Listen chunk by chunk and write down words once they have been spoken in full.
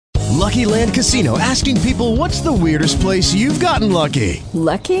Lucky Land Casino, asking people, what's the weirdest place you've gotten lucky?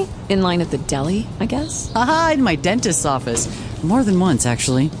 Lucky? In line at the deli, I guess? Aha, in my dentist's office. More than once,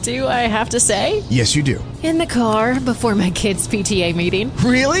 actually. Do I have to say? Yes, you do. In the car before my kids' PTA meeting.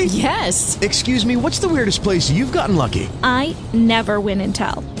 Really? Yes. Excuse me, what's the weirdest place you've gotten lucky? I never win and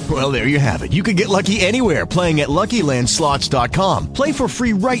tell. Well, there you have it. You can get lucky anywhere, playing at LuckyLandSlots.com. Play for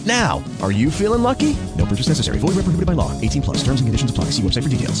free right now. Are you feeling lucky? No purchase necessary. Void where prohibited by law. 18 plus. Terms and conditions apply. See website for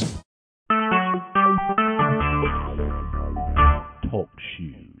details. Talk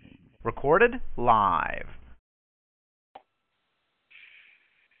shoes. Recorded live.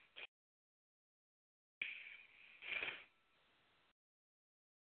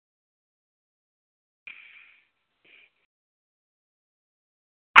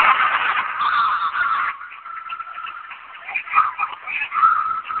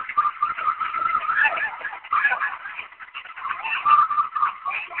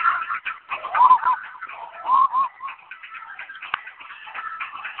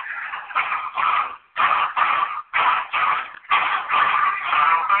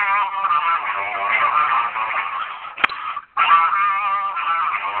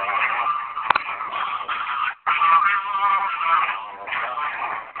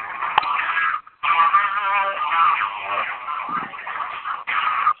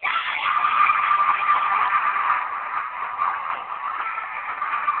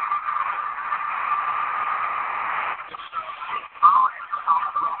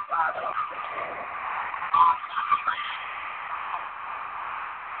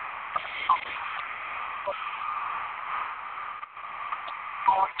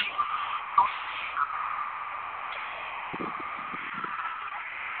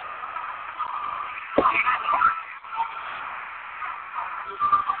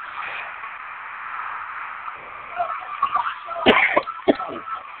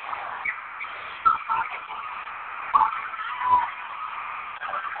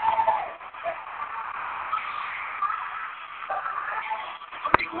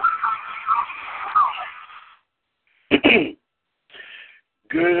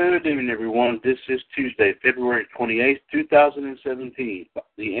 Good evening, everyone. This is Tuesday, February 28th, 2017.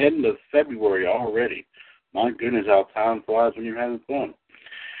 The end of February already. My goodness, how time flies when you're having fun.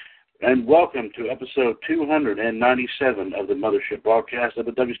 And welcome to episode 297 of the Mothership broadcast of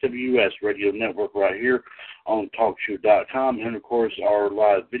the WCWUS radio network right here on TalkShoe.com, and, of course, our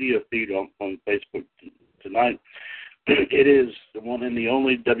live video feed on Facebook tonight. It is the one and the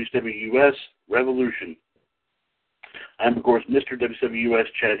only WCWUS Revolution. I'm, of course, Mr. WCWUS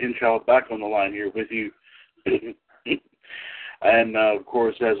Chad Henshaw, back on the line here with you. And, of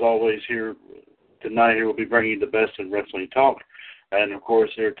course, as always, here tonight, here we'll be bringing you the best in wrestling talk. And, of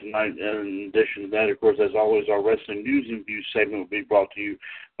course, here tonight, in addition to that, of course, as always, our wrestling news and views segment will be brought to you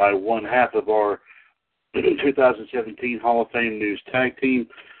by one half of our 2017 Hall of Fame News Tag Team.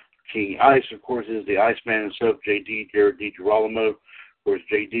 King Ice, of course, is the Iceman himself, J.D. Jared DiGirolamo. Of course,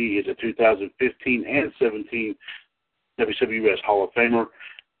 J.D. is a 2015 and 17 WCWUS Hall of Famer,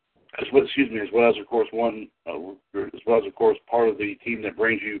 as well as of course part of the team that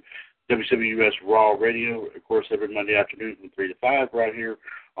brings you WCWUS Raw Radio, of course, every Monday afternoon from 3 to 5 right here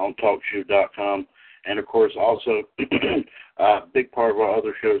on TalkShoe.com, and of course also a big part of our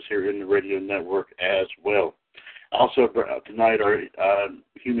other shows here in the radio network as well. Also tonight, our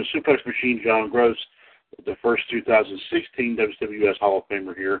Human Suplex Machine, John Gross, the first 2016 WCWUS Hall of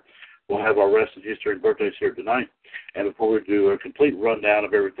Famer here. We'll have our wrestling history and birthdays here tonight. And before we do a complete rundown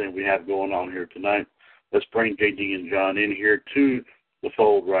of everything we have going on here tonight, let's bring JD and John in here to the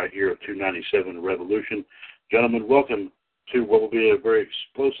fold right here of 297 Revolution. Gentlemen, welcome to what will be a very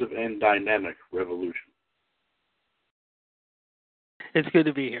explosive and dynamic revolution. It's good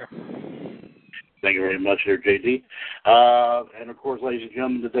to be here. Thank you very much there, JD. And, of course, ladies and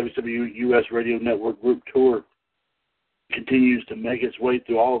gentlemen, the WCWUS Radio Network Group Tour continues to make its way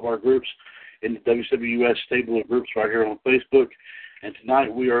through all of our groups in the WCWUS stable of groups right here on Facebook. And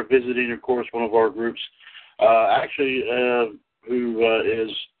tonight we are visiting, of course, one of our groups, who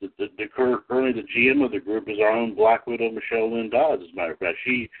is currently the GM of the group, is our own Black Widow, Michelle Lynn Dodds, as a matter of fact.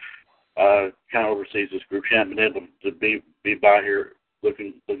 She kind of oversees this group. She hasn't been able to be by here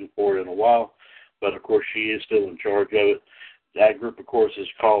looking for it in a while, but, of course, she is still in charge of it. That group, of course, is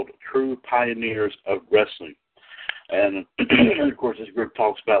called True Pioneers of Wrestling. And of course, this group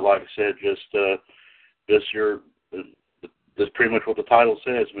talks about, like I said, that's pretty much what the title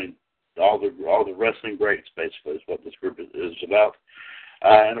says. I mean, all the wrestling greats, basically, is what this group is about.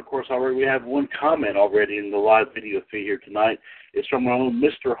 And of course, already we have one comment already in the live video feed here tonight. It's from our own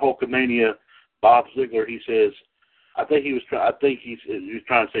Mr. Hulkamania, Bob Ziegler. He says, I think he was trying to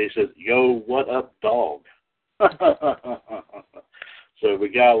say, he says, "Yo, what up, dog?" So we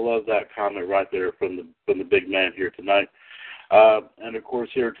gotta love that comment right there from the big man here tonight. And of course,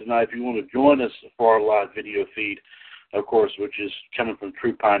 here tonight, if you want to join us for our live video feed, of course, which is coming from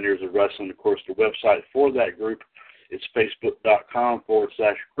True Pioneers of Wrestling, of course, the website for that group is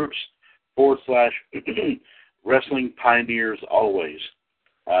facebook.com/groups/Wrestling Pioneers Always.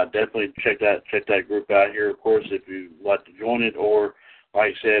 Definitely check that group out here. Of course, if you'd like to join it, or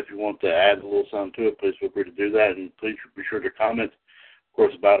like I said, if you want to add a little something to it, please feel free to do that, and please be sure to comment, of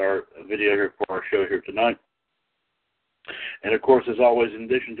course, about our video here for our show here tonight. And of course, as always, in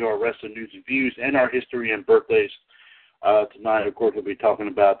addition to our wrestling news and views and our history and birthdays, tonight, of course, we'll be talking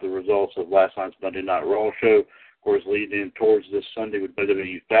about the results of last night's Monday Night Raw show. Of course, leading in towards this Sunday with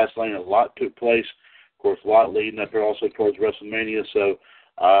WWE Fastlane, a lot took place. Of course, a lot leading up there also towards WrestleMania. So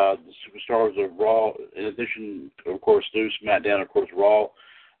the superstars of Raw, in addition, of course, to SmackDown, of course, Raw,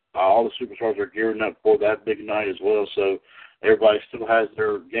 all the superstars are gearing up for that big night as well. So everybody still has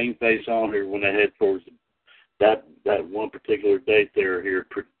their game face on here when they head towards that one particular date there here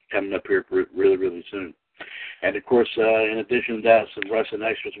coming up here really, really soon. And, of course, in addition to that, some wrestling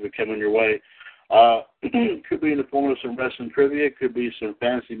extras will be coming your way. Could be in the form of some wrestling trivia. It could be some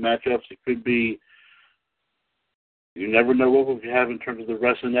fantasy matchups. It could be, you never know what we'll have in terms of the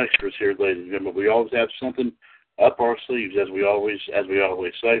wrestling extras here, ladies and gentlemen. We always have something up our sleeves, as we always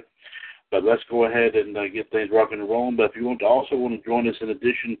say. But let's go ahead and get things rocking and rolling. But if you also want to join us in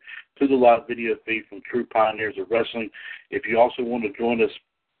addition to the live video feed from True Pioneers of Wrestling, if you also want to join us,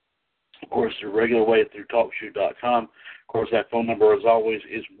 of course, the regular way through TalkShoe.com. Of course, that phone number, as always,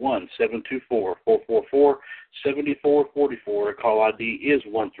 is 1-724-444-7444. The call ID is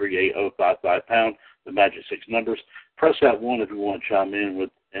 138055#, the magic 6 numbers. Press that 1 if you want to chime in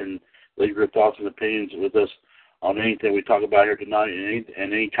with and leave your thoughts and opinions with us on anything we talk about here tonight.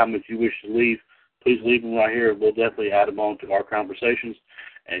 And any comments you wish to leave, please leave them right here. We'll definitely add them on to our conversations.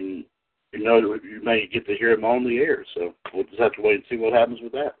 And you know that you may get to hear them on the air. So we'll just have to wait and see what happens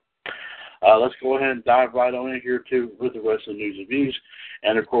with that. Let's go ahead and dive right on in here, too, with the wrestling news and views.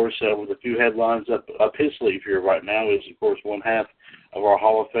 And, of course, with a few headlines up his sleeve here right now is, of course, one half of our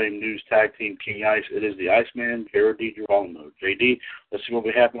Hall of Fame news tag team, King Ice. It is the Iceman, Jared DiGirolamo. JD, let's see what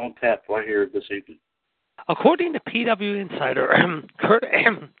we have on tap right here this evening. According to PW Insider,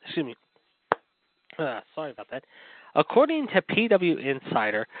 sorry about that. According to PW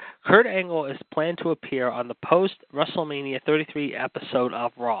Insider, Kurt Angle is planned to appear on the post-WrestleMania 33 episode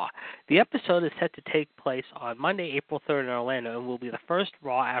of Raw. The episode is set to take place on Monday, April 3rd in Orlando, and will be the first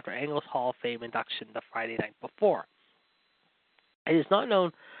Raw after Angle's Hall of Fame induction the Friday night before. It is not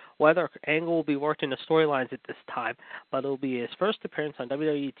known whether Angle will be working the storylines at this time, but it will be his first appearance on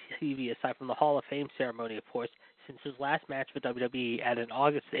WWE TV aside from the Hall of Fame ceremony, of course, since his last match with WWE at an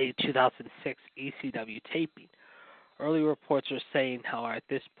August 8, 2006 ECW taping. Early reports are saying, however, at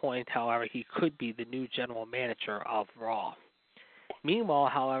this point, however, he could be the new general manager of Raw. Meanwhile,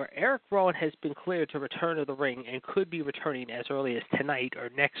 however, Eric Rowan has been cleared to return to the ring and could be returning as early as tonight or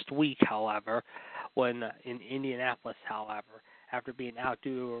next week, however, when in Indianapolis, however, after being out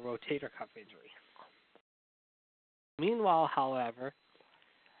due to a rotator cuff injury. Meanwhile, however,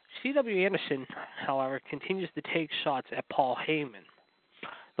 C.W. Anderson, however, continues to take shots at Paul Heyman.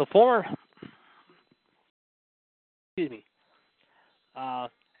 The former...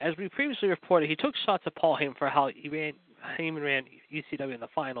 as we previously reported, he took shots at Paul Heyman for how Heyman ran ECW in the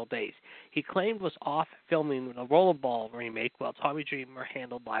final days. He claimed was off filming the Rollerball remake while Tommy Dreamer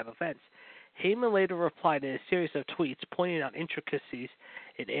handled live events. Heyman later replied in a series of tweets pointing out intricacies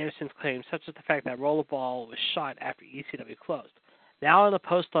in Anderson's claims, such as the fact that Rollerball was shot after ECW closed. Now in a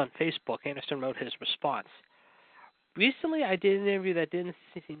post on Facebook, Anderson wrote his response. Recently, I did an interview that didn't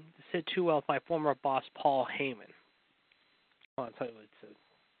sit too well with my former boss, Paul Heyman. I'll tell you what it says.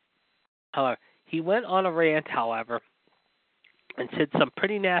 However, he went on a rant, however, and said some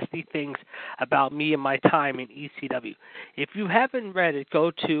pretty nasty things about me and my time in ECW. If you haven't read it, go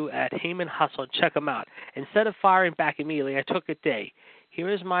to @Heyman Hustle and check him out. Instead of firing back immediately, I took a day. Here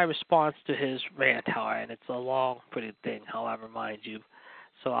is my response to his rant, however, and it's a long, pretty thing, however, mind you.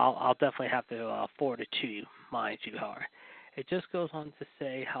 So I'll definitely have to forward it to you, mind you, however. It just goes on to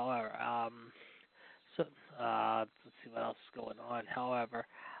say, however, let's see what else is going on. However,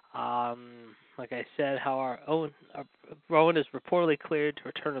 like I said, however, Rowan is reportedly cleared to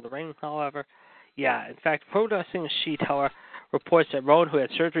return to the ring. However, in fact, Pro Wrestling Sheet, however, reports that Rowan, who had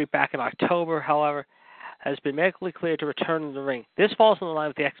surgery back in October, however, has been medically cleared to return to the ring. This falls in line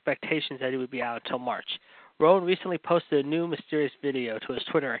with the expectations that he would be out until March. Rowan recently posted a new mysterious video to his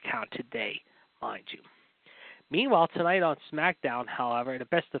Twitter account today, mind you. Meanwhile, tonight on SmackDown, however, in a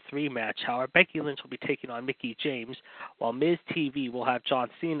best-of-3 match, however, Becky Lynch will be taking on Mickie James, while Miz TV will have John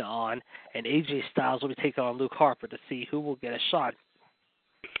Cena on, and AJ Styles will be taking on Luke Harper to see who will get a shot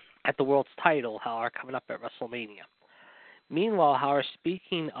at the world's title, however, coming up at WrestleMania. Meanwhile, however,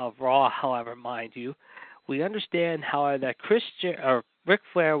 speaking of Raw, however, mind you, we understand, however, that Ric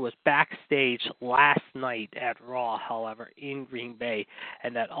Flair was backstage last night at Raw, however, in Green Bay,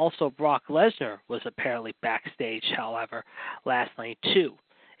 and that also Brock Lesnar was apparently backstage, however, last night too.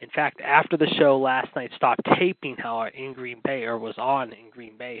 In fact, after the show last night stopped taping, however, in Green Bay, or was on in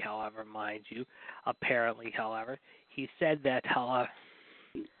Green Bay, however, mind you, apparently, however, he said that, however,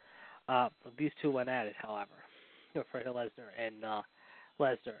 these two went at it, however, for Lesnar and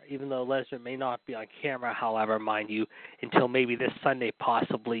Lesnar, even though Lesnar may not be on camera, however, mind you, until maybe this Sunday,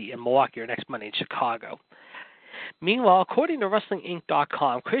 possibly in Milwaukee, or next Monday in Chicago. Meanwhile, according to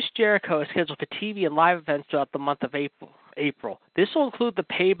WrestlingInc.com, Chris Jericho is scheduled for TV and live events throughout the month of April. This will include the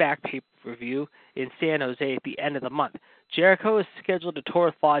Payback pay-per-view in San Jose at the end of the month. Jericho is scheduled to tour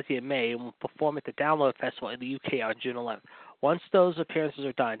with Fozzy in May and will perform at the Download Festival in the UK on June 11th. Once those appearances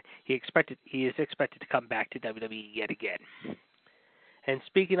are done, he is expected to come back to WWE yet again. And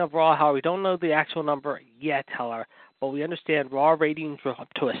speaking of Raw, however, we don't know the actual number yet, however, but we understand Raw ratings were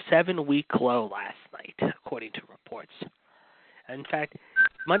up to a 7-week low last night, according to reports. In fact,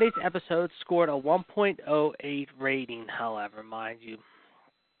 Monday's episode scored a 1.08 rating, however, mind you,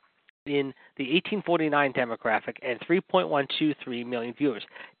 in the 1849 demographic and 3.123 million viewers,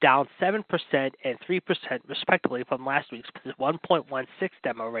 down 7% and 3% respectively from last week's 1.16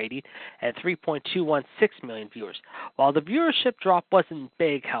 demo rating and 3.216 million viewers. While the viewership drop wasn't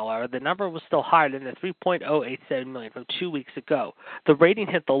big, however, the number was still higher than the 3.087 million from 2 weeks ago. The rating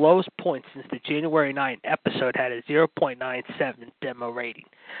hit the lowest point since the January 9 episode had a 0.97 demo rating.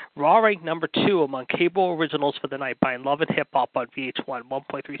 Raw ranked number 2 among cable originals for the night behind Love and Hip Hop on VH1,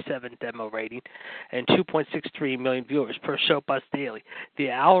 1.37 demo rating, and 2.63 million viewers per show buzz daily.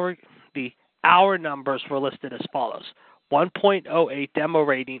 The hour numbers were listed as follows: 1.08 demo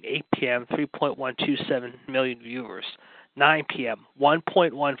rating, 8 p.m., 3.127 million viewers. 9 p.m.,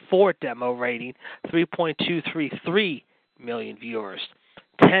 1.14 demo rating, 3.233 million viewers.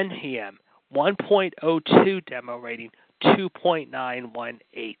 10 p.m., 1.02 demo rating,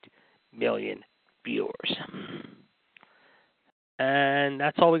 2.918 million viewers. And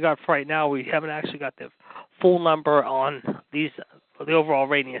that's all we got for right now. We haven't actually got the full number on the overall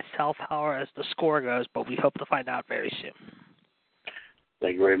rating itself, however, as the score goes, but we hope to find out very soon.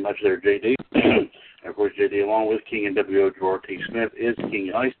 Thank you very much there, JD. And of course, JD, along with King and WO George T. Smith, is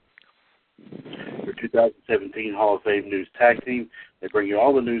King Ice. Your 2017 Hall of Fame News Tag Team. They bring you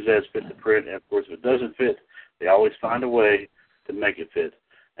all the news as fit to print, and of course, if it doesn't fit, they always find a way to make it fit.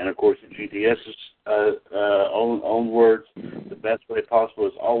 And of course, in GTS's own words, the best way possible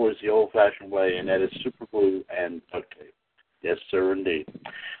is always the old-fashioned way, and that is super glue and duct tape. Yes, sir, indeed.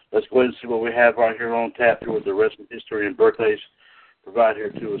 Let's go ahead and see what we have right here on tap here with the wrestling history and birthdays provided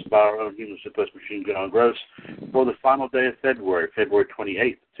here to us by our own human suppress machine, John Gross, for the final day of February, February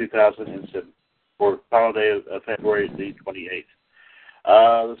 28th, 2007, for the final day of February the 28th.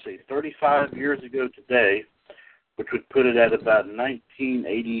 Let's see, 35 years ago today, which would put it at about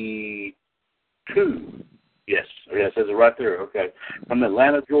 1982. Yes, it says it right there. Okay. From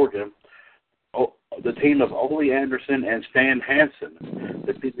Atlanta, Georgia, the team of Ole Anderson and Stan Hansen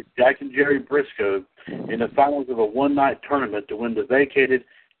defeated Jack and Jerry Briscoe in the finals of a one-night tournament to win the vacated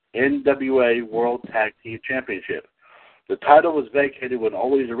NWA World Tag Team Championship. The title was vacated when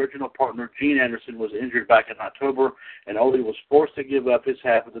Ole's original partner, Gene Anderson, was injured back in October, and Ole was forced to give up his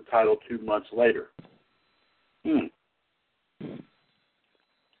half of the title 2 months later.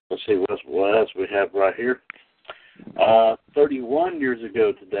 Let's see what else we have right here. 31 years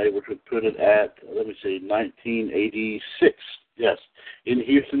ago today, which would put it at, 1986. Yes, in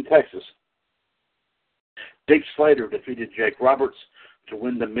Houston, Texas. Dick Slater defeated Jake Roberts to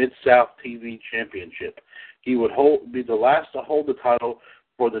win the Mid-South TV Championship. He would be the last to hold the title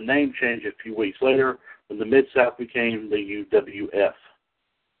for the name change a few weeks later when the Mid-South became the UWF.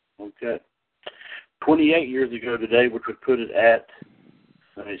 Okay. 28 years ago today, which would put it at,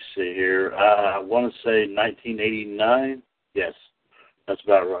 let me see here, I want to say 1989. Yes, that's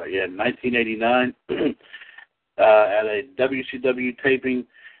about right. Yeah, 1989 at a WCW taping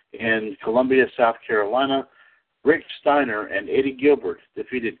in Columbia, South Carolina, Rick Steiner and Eddie Gilbert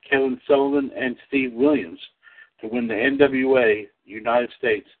defeated Kevin Sullivan and Steve Williams to win the NWA United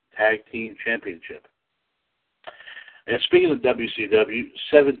States Tag Team Championship. And speaking of WCW,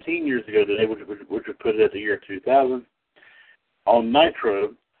 17 years ago today, which would put it at the year 2000, on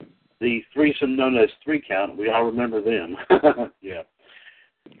Nitro, the threesome known as Three Count, we all remember them, yeah,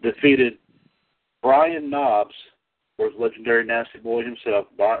 defeated Brian Knobbs, or his legendary Nasty Boy himself,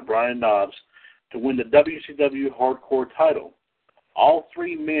 Brian Knobbs, to win the WCW Hardcore title. All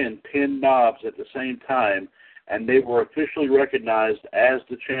three men pinned Knobbs at the same time, and they were officially recognized as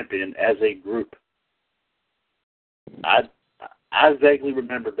the champion as a group. I vaguely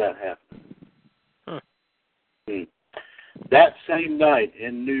remembered that happening. Huh. That same night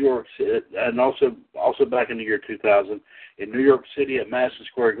in New York City, and also back in the year 2000, in New York City at Madison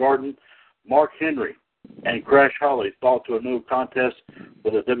Square Garden, Mark Henry and Crash Holly fought to a no contest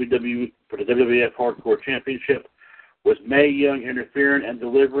for the WWF Hardcore Championship, with Mae Young interfering and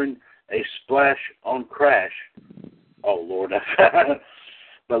delivering a splash on Crash. Oh, Lord.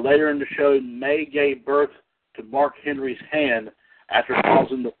 But later in the show, Mae gave birth to Mark Henry's hand after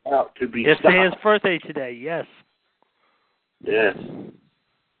causing the bout to be stopped. It's his birthday today, yes. Yes.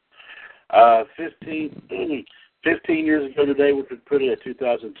 15 years ago today, which was put at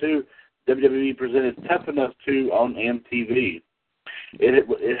 2002, WWE presented Tough Enough 2 on MTV.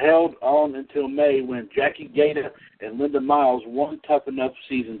 It held on until May, when Jackie Gata and Linda Miles won Tough Enough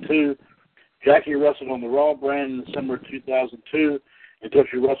Season 2. Jackie wrestled on the Raw brand in the summer of 2002 until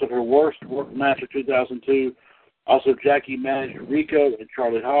she wrestled her worst work match of 2002. Also, Jackie managed Rico and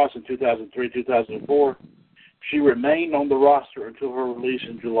Charlie Haas in 2003-2004. She remained on the roster until her release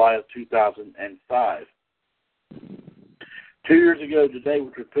in July of 2005. 2 years ago today,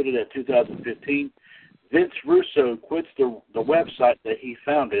 which was put at 2015, Vince Russo quits the website that he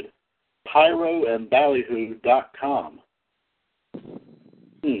founded, pyroandballyhoo.com.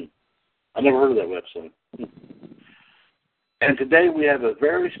 I never heard of that website. And today we have a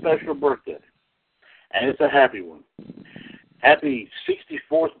very special birthday, and it's a happy one. Happy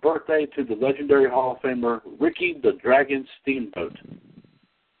 64th birthday to the legendary Hall of Famer Ricky the Dragon Steamboat.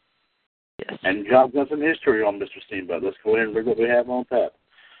 Yes. And John's got some history on Mr. Steamboat. Let's go ahead and read what we have on tap.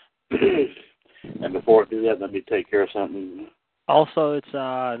 And before I do that, let me take care of something. Also, it's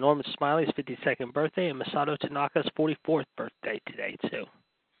Norman Smiley's 52nd birthday and Masato Tanaka's 44th birthday today, too.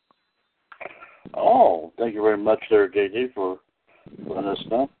 Oh, thank you very much there, JD, for letting us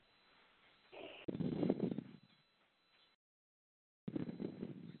know.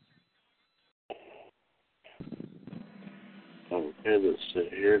 Okay, let's see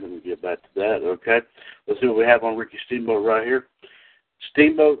here. Let me get back to that. Okay. Let's see what we have on Ricky Steamboat right here.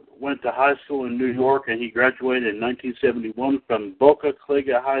 Steamboat went to high school in New York, and he graduated in 1971 from Boca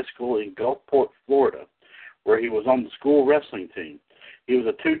Clega High School in Gulfport, Florida, where he was on the school wrestling team. He was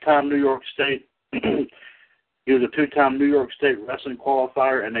a two-time New York State wrestling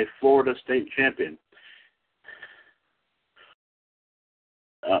qualifier and a Florida state champion.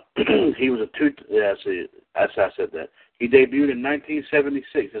 He was I said that. He debuted in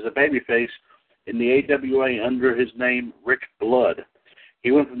 1976 as a babyface in the AWA under his name Rick Blood.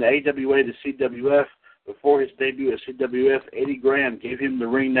 He went from the AWA to CWF. Before his debut at CWF, Eddie Graham gave him the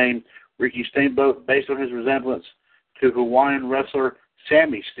ring name Ricky Steamboat based on his resemblance to Hawaiian wrestler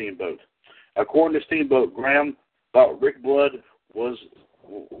Sammy Steamboat. According to Steamboat, Graham thought Rick Blood was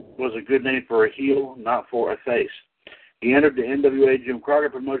a good name for a heel, not for a face. He entered the NWA Jim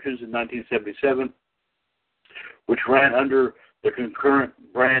Crockett Promotions in 1977, which ran under the concurrent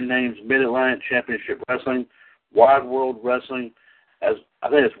brand names Mid-Atlantic Championship Wrestling, Wide World Wrestling, I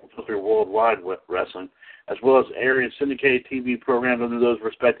think it's supposed to be Worldwide Wrestling, as well as airing syndicated TV programs under those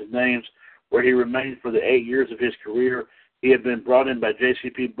respective names, where he remained for the 8 years of his career. He had been brought in by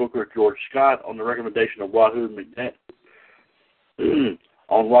JCP Booker George Scott on the recommendation of Wahoo McDaniel,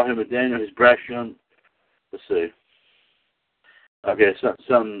 his brash young. Let's see. Okay,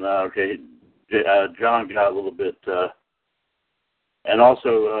 John got a little bit, and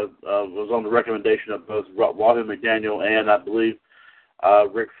also was on the recommendation of both Wahoo McDaniel and, I believe,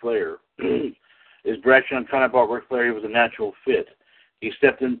 Ric Flair. His brash young counterpart, Ric Flair, he was a natural fit. He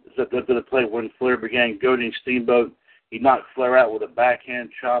stepped up to the plate when Flair began goading Steamboat. He knocked Flair out with a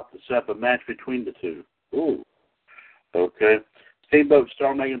backhand chop to set up a match between the two. Ooh. Okay. Steamboat's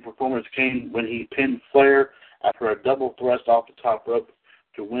star-making performance came when he pinned Flair after a double thrust off the top rope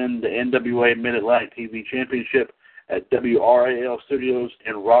to win the NWA Mid-Atlantic TV Championship at WRAL Studios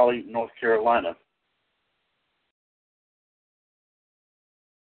in Raleigh, North Carolina.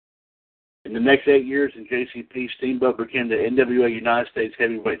 In the next 8 years in JCP, Steamboat became the NWA United States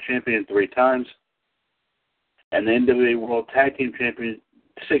Heavyweight Champion 3 times and the NWA World Tag Team Champion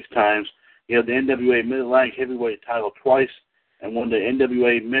 6 times. He held the NWA Mid-Atlantic Heavyweight title twice and won the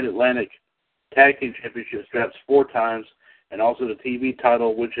NWA Mid-Atlantic Tag Team Championship straps 4 times, and also the TV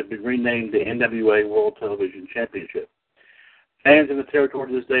title, which had been renamed the NWA World Television Championship. Fans in the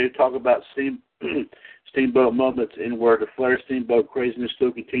territory to this day talk about Steamboat moments in where the Flair Steamboat craziness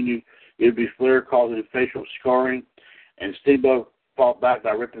still continued. It would be Flair causing facial scarring, and Steamboat fought back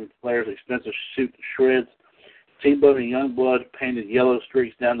by ripping Flair's expensive suit to shreds. Steamboat and Youngblood painted yellow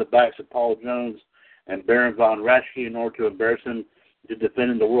streaks down the backs of Paul Jones and Baron von Raschke in order to embarrass him to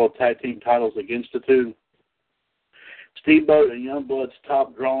defending the World Tag Team titles against the two. Steamboat and Youngblood's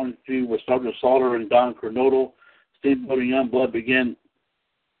top drawing feud was Sergeant Slaughter and Don Kernodle. Steamboat and Youngblood began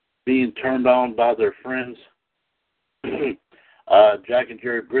being turned on by their friends, Jack and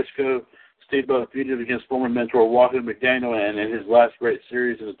Jerry Briscoe. Steamboat feuded against former mentor Wahoo McDaniel, and in his last great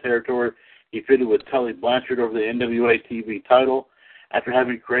series in the territory, he feuded with Tully Blanchard over the NWA TV title. After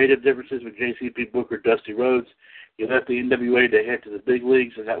having creative differences with JCP Booker Dusty Rhodes, he left the NWA to head to the big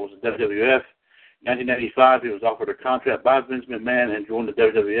leagues, and that was the WWF. In 1995, he was offered a contract by Vince McMahon and joined the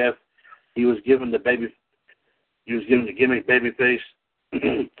WWF. He was given the gimmick babyface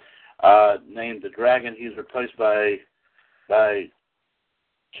named the Dragon. He was replaced by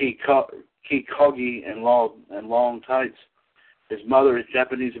Kikogi and long tights. His mother is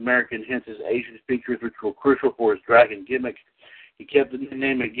Japanese American, hence his Asian features, which were crucial for his Dragon gimmick. He kept the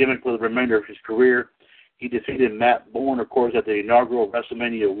name and gimmick for the remainder of his career. He defeated Matt Bourne, of course, at the inaugural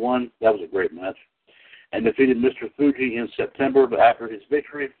WrestleMania 1. That was a great match. And defeated Mr. Fuji in September, but after his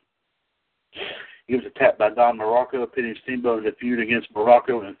victory, he was attacked by Don Morocco, pitting Steamboat in a feud against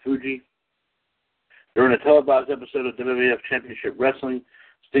Morocco and Fuji. During a televised episode of WWF Championship Wrestling,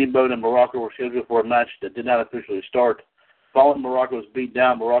 Steamboat and Morocco were scheduled for a match that did not officially start. Following Morocco's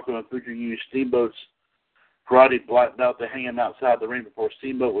beatdown, Morocco and Fuji used Steamboat's karate black belt to hang him outside the ring before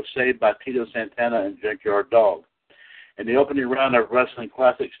Steamboat was saved by Tito Santana and Junkyard Dog. In the opening round of Wrestling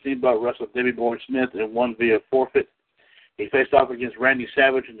Classic, Steamboat wrestled Davey Boy Smith and won via forfeit. He faced off against Randy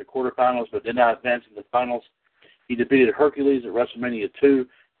Savage in the quarterfinals but did not advance in the finals. He defeated Hercules at WrestleMania 2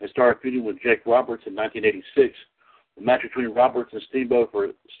 and started feuding with Jake Roberts in 1986. The match between Roberts and Steamboat for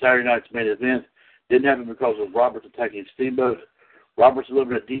Saturday night's main event didn't happen because of Roberts attacking Steamboat. Roberts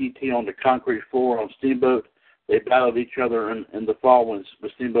delivered a DDT on the concrete floor on Steamboat. They battled each other in the fall with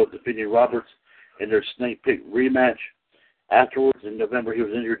Steamboat defeating Roberts in their Snake Pit rematch. Afterwards, in November, he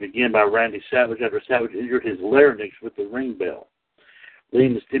was injured again by Randy Savage after Savage injured his larynx with the ring bell,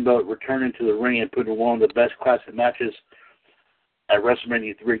 leading to Steamboat returning to the ring and putting one of the best classic matches at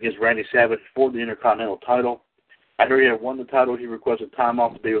WrestleMania 3 against Randy Savage for the Intercontinental title. After he had won the title, he requested time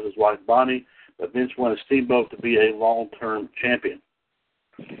off to be with his wife, Bonnie, but Vince wanted Steamboat to be a long-term champion.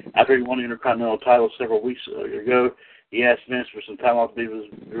 After he won the Intercontinental title several weeks ago, he asked Vince for some time off to be with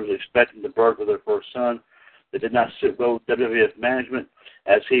he was expecting the birth of their first son. That did not sit well with WWF management,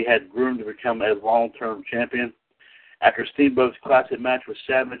 as he had groomed to become a long-term champion. After Steamboat's classic match with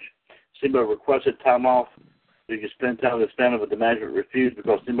Savage, Steamboat requested time off so he could spend time with his family, but the management refused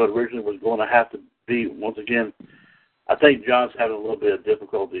because Steamboat originally was going to have to be, once again, I think John's having a little bit of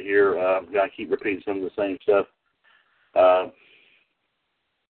difficulty here. I'm going to keep repeating some of the same stuff.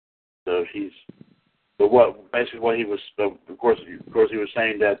 What he was, of course, he was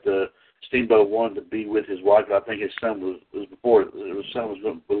saying that Steamboat wanted to be with his wife. I think his son was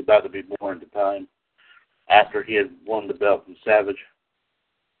about to be born at the time after he had won the belt from Savage.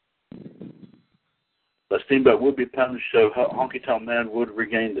 But Steamboat would be punished, so Honky Tonk Man would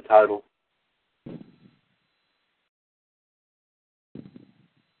regain the title.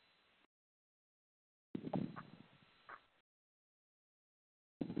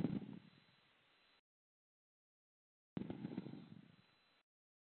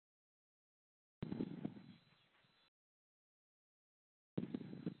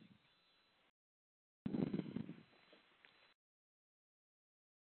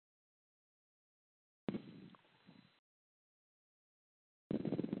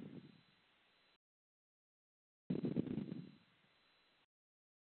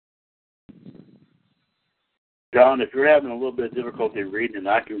 John, if you're having a little bit of difficulty reading,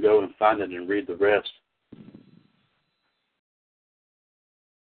 I can go and find it and read the rest.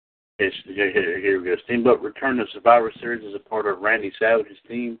 Here we go. Steamboat returned to Survivor Series as a part of Randy Savage's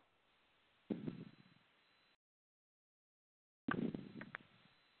team.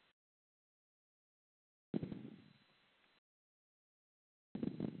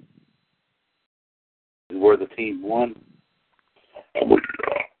 Where the team won.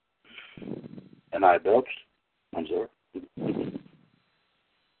 And I belched. I'm sorry.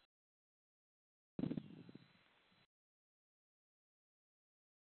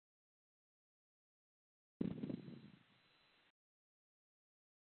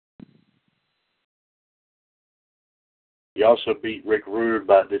 He also beat Rick Rude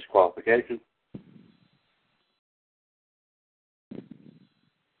by disqualification.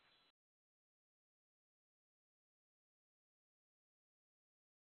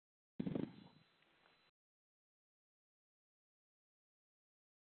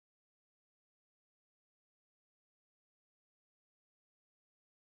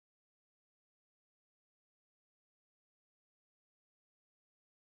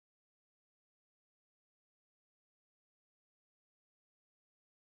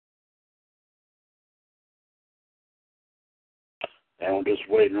 And we're just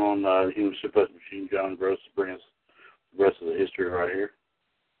waiting on the Human Suplex Machine, John Gross, to bring us the rest of the history right here.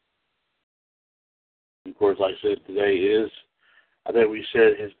 And of course, like I said, today is, I think we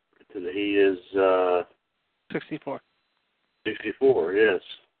said he is 64. 64, yes.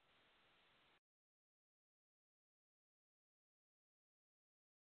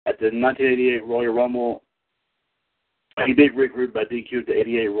 At the 1988 Royal Rumble, he beat Rick Rude by DQ at the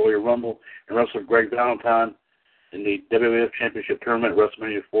 88 Royal Rumble and wrestled Greg Valentine in the WWF Championship Tournament at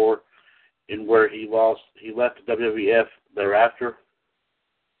WrestleMania 4, in where he lost. He left the WWF thereafter.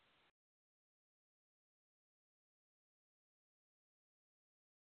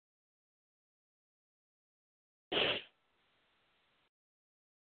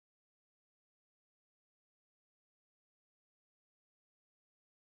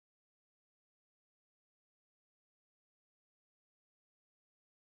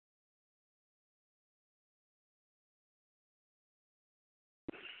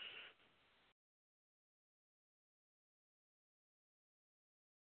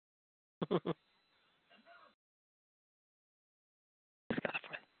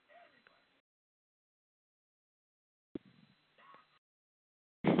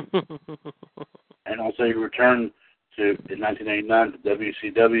 And also he returned in 1989 to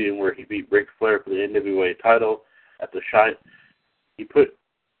WCW, where he beat Ric Flair for the NWA title at the He put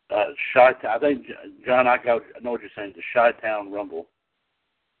I think, John, I know what you're saying, the Chi-Town Rumble.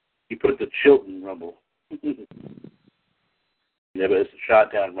 He put the Chilton Rumble. Yeah, but it's the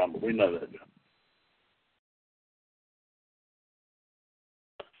Chi-Town Rumble. We know that, John.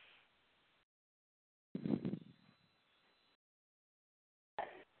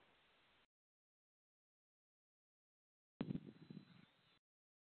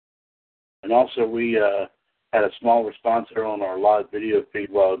 And also, we had a small response here on our live video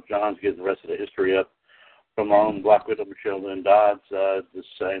feed while John's getting the rest of the history up from our own Black Widow, Michelle Lynn Dodds, just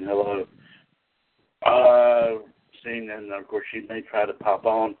saying hello. And of course, she may try to pop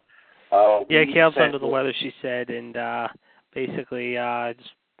on. Yeah, Kale's under the weather, she said, and basically, I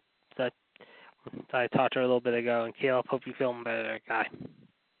talked to her a little bit ago, and Kale, I hope you're feeling better, guy.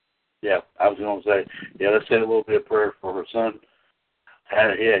 Yeah, I was going to say, let's say a little bit of prayer for her son.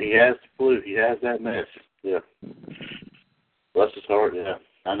 Yeah, he has the flu. He has that mess. Yeah. Bless his heart, yeah.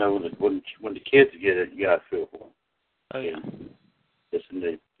 I know when the kids get it, you got to feel for them. Oh, yeah. Yes,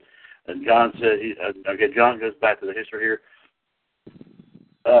 indeed. And John said, John goes back to the history here.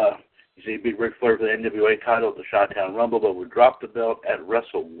 You see, he beat Ric Flair for the NWA title at the Chi-Town Rumble, but would drop the belt at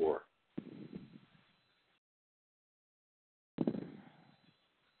Wrestle War.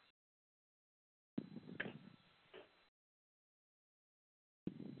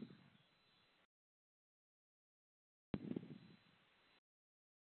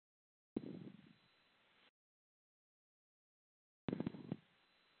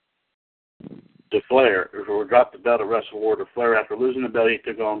 To Flair, or dropped the belt at Wrestle War to Flair. After losing the belt, he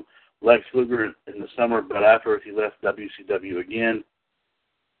took on Lex Luger in the summer, but afterwards he left WCW again.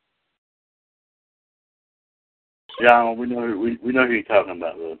 John, we know who you're talking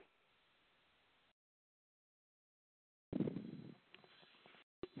about, though.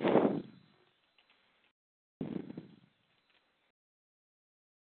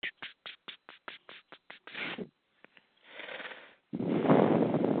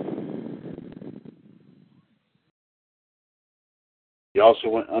 He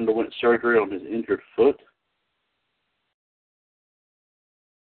also underwent surgery on his injured foot.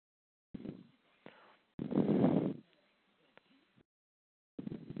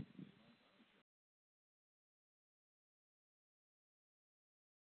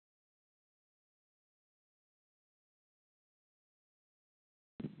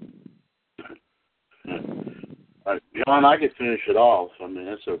 John, I could finish it off. I mean,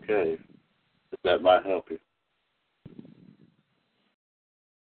 that's okay. If that might help you.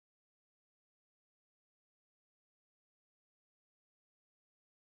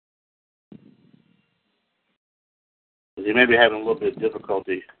 He may be having a little bit of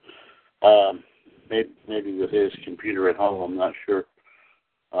difficulty, maybe with his computer at home. I'm not sure.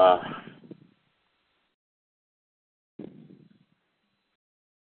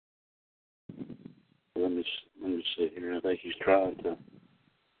 Let me see here. I think he's trying to.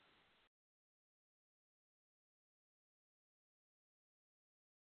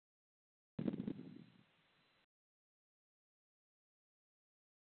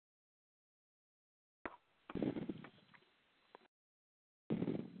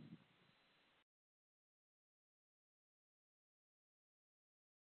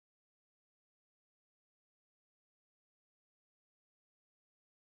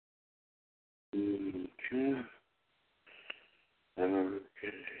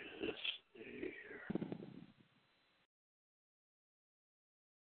 Okay, let's see here.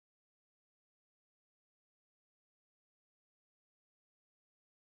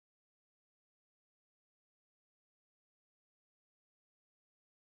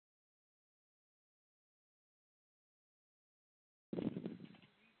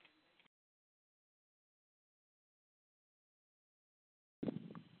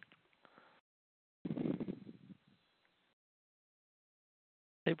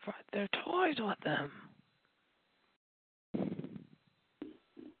 They brought their toys with them.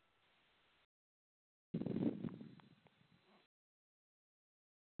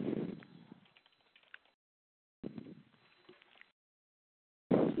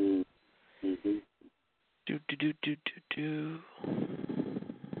 Mm-hmm. Do.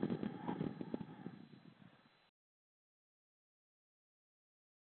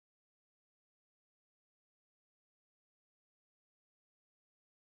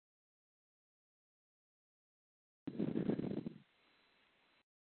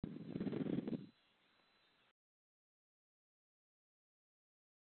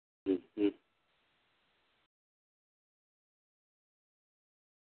 Mm-hmm.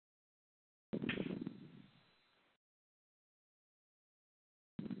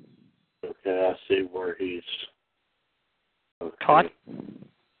 Okay, I see where he's. Okay. Caught?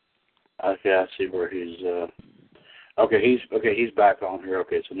 Okay, I see where he's. He's back on here.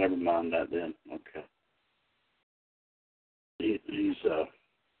 Okay, so never mind that then. Okay. He's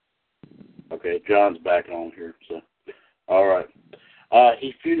Okay, John's back on here. So, all right.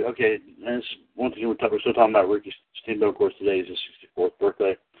 He feuded. Okay, and this, once again we're still talking about Ricky Steamboat. Of course, today is his 64th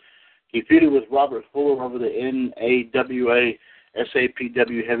birthday. He feuded with Robert Fuller over the NAWA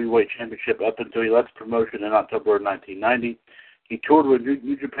SAPW Heavyweight Championship up until he left the promotion in October of 1990. He toured with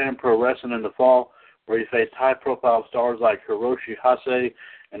New Japan Pro Wrestling in the fall, where he faced high-profile stars like Hiroshi Hase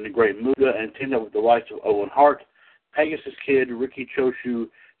and the Great Muta, and teamed up with the likes of Owen Hart, Pegasus Kid, Riki Choshu,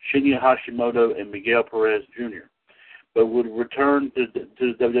 Shinya Hashimoto, and Miguel Perez Jr., but would return to the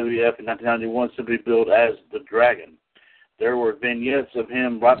WWF in 1991 simply billed as the Dragon. There were vignettes of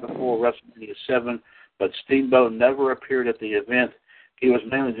him right before WrestleMania 7, but Steamboat never appeared at the event. He was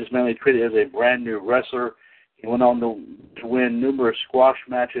mainly treated as a brand new wrestler. He went on to win numerous squash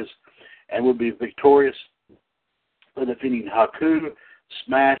matches and would be victorious by defeating Haku,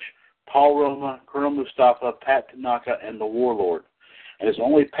 Smash, Paul Roma, Colonel Mustafa, Pat Tanaka, and the Warlord. And his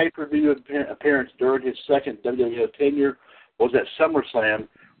only pay-per-view appearance during his second WWF tenure was at SummerSlam,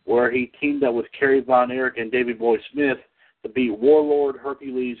 where he teamed up with Kerry Von Erich and Davey Boy Smith to beat Warlord,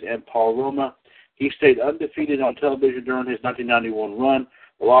 Hercules, and Paul Roma. He stayed undefeated on television during his 1991 run,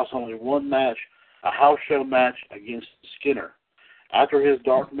 but lost only one match, a house show match against Skinner. After his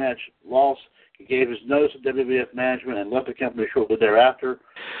dark match loss, he gave his notice to WWF management and left the company shortly thereafter.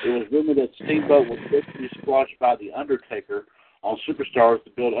 It was rumored that Steamboat was basically squashed by The Undertaker on Superstars to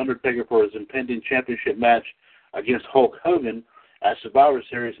build Undertaker for his impending championship match against Hulk Hogan at Survivor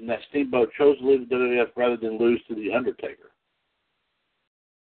Series, and that Steamboat chose to leave the WWF rather than lose to The Undertaker.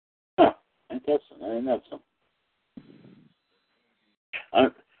 Huh. Ain't that something?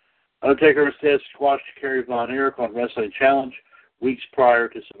 Undertaker instead squashed Kerry Von Erich on Wrestling Challenge weeks prior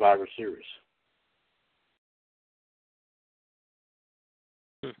to Survivor Series.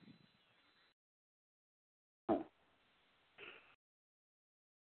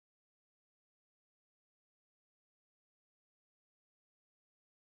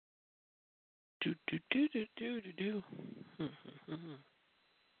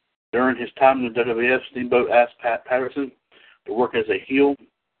 During his time in the WWF, Steamboat asked Pat Patterson to work as a heel.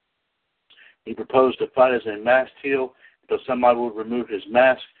 He proposed to fight as a masked heel until somebody would remove his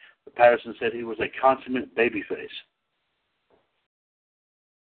mask, but Patterson said he was a consummate babyface.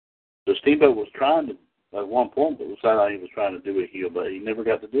 So Steamboat was trying to, at one point, but it sounded like he was trying to do a heel, but he never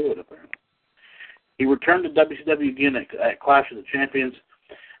got to do it, apparently. He returned to WCW again at Clash of the Champions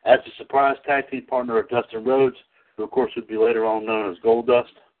as the surprise tag team partner of Dustin Rhodes, who, of course, would be later on known as Goldust.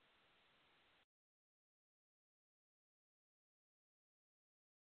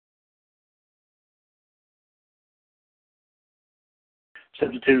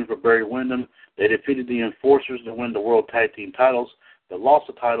 Substituting for Barry Windham, they defeated the Enforcers to win the World Tag Team titles, but lost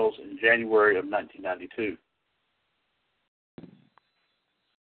the titles in January of 1992.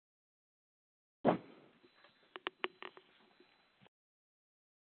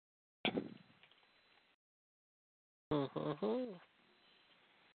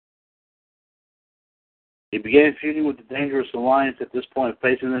 He began feuding with the Dangerous Alliance at this point,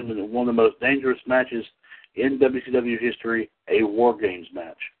 facing them in one of the most dangerous matches in WCW history, a War Games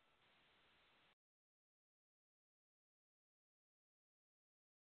match.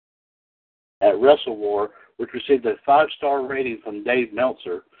 at Wrestle War, which received a 5-star rating from Dave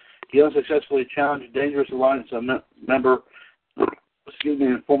Meltzer. He unsuccessfully challenged Dangerous Alliance member,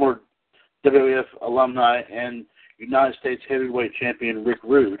 and former WWF alumni and United States Heavyweight Champion Rick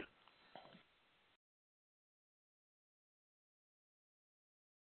Rude.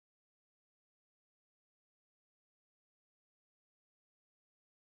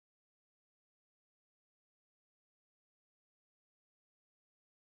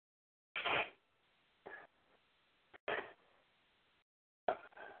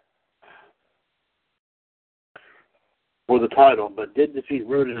 For the title, but did defeat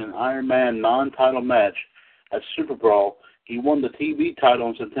Rude in an Iron Man non-title match at Super Brawl. He won the TV title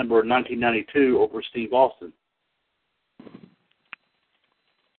in September of 1992 over Steve Austin.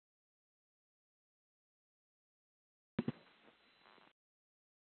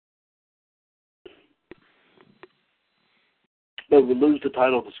 But would lose the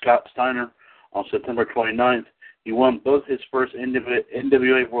title to Scott Steiner on September 29th. He won both his first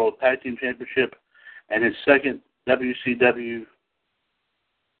NWA World Tag Team Championship and his second WCW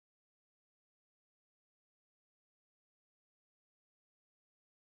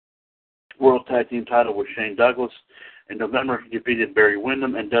World Tag Team title with Shane Douglas. In November, he defeated Barry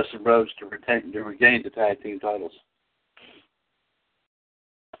Windham and Dustin Rhodes to regain the tag team titles.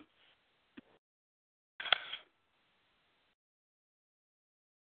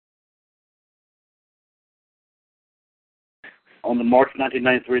 On the March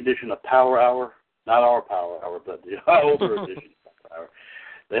 1993 edition of Power Hour, not our Power Hour, but the older edition of Power Hour,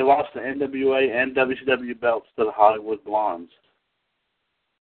 they lost the NWA and WCW belts to the Hollywood Blondes.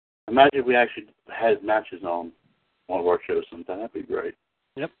 Imagine if we actually had matches on one of our shows sometime. That'd be great.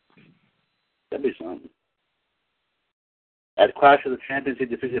 Yep. That'd be something. At Clash of the Champions, he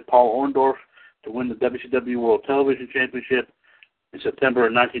defeated Paul Orndorff to win the WCW World Television Championship in September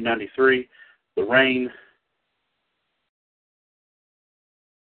of 1993. The reign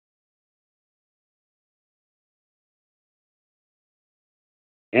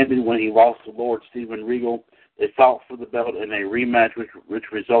ended when he lost to Lord Steven Regal. They fought for the belt in a rematch, which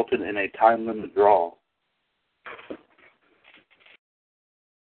resulted in a time limit draw.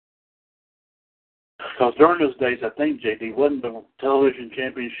 Because during those days, I think, JD, wasn't the television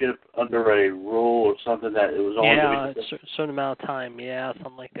championship under a rule or something that it was only a certain amount of time,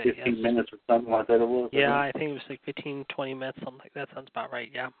 something like that. 15 minutes or something like that it was? Yeah, I think it was like 15, 20 minutes, something like that. Sounds about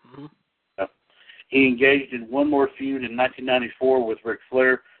right, yeah. Mm-hmm. He engaged in one more feud in 1994 with Ric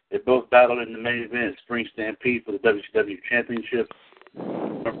Flair. They both battled in the main event at Spring Stampede for the WCW Championship.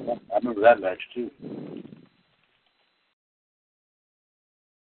 I remember that match, too.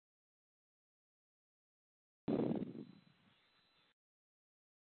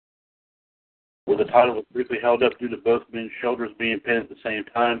 Where the title was briefly held up due to both men's shoulders being pinned at the same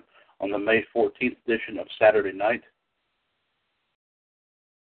time on the May 14th edition of Saturday Night.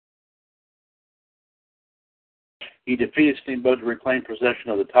 He defeated Steamboat to reclaim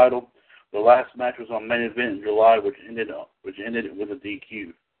possession of the title. The last match was on main event in July, which ended with a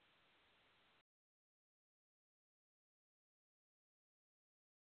DQ.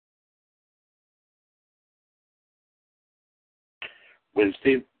 When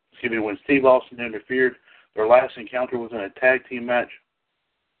Steve Austin interfered, their last encounter was in a tag team match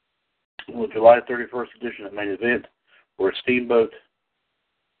on the July 31st edition of main event, where Steamboat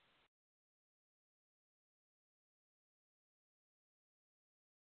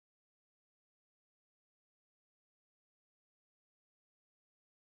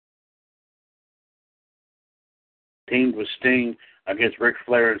teamed with Sting against Ric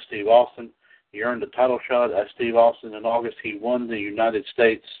Flair and Steve Austin. He earned a title shot at Steve Austin in August. He won the United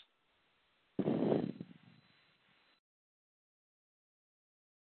States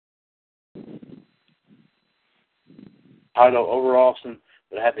title over Austin,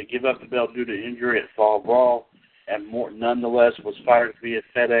 but had to give up the belt due to injury at Fall Brawl, and nonetheless was fired via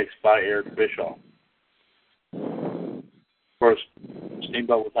FedEx by Eric Bischoff. Of course,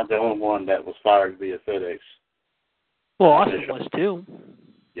 Steamboat was not the only one that was fired via FedEx. Well, Austin was too.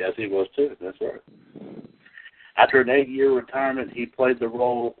 Yes, he was too. That's right. After an 8-year retirement, he played the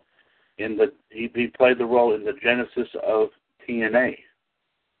role in the genesis of TNA.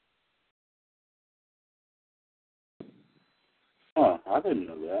 Huh, I didn't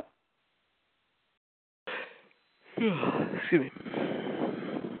know that. Excuse me.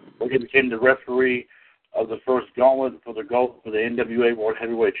 He became the referee of the first gauntlet for the NWA World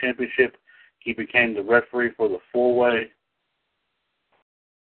Heavyweight Championship. He became the referee for the four-way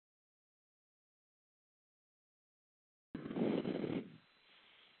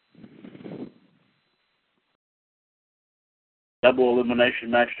double elimination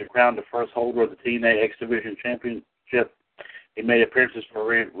match to crown the first holder of the TNA X Division Championship. He made appearances for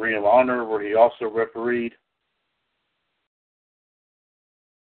Ring of Honor, where he also refereed.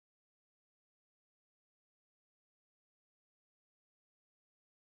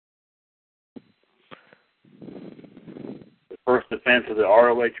 The first defense of the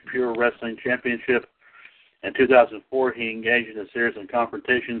ROH Pure Wrestling Championship. In 2004, he engaged in a series of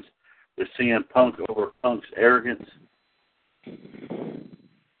confrontations with CM Punk over Punk's arrogance.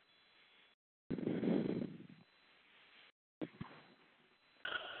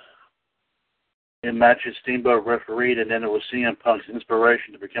 In matches, Steamboat refereed, and then it was CM Punk's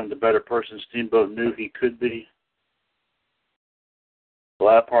inspiration to become the better person Steamboat knew he could be. The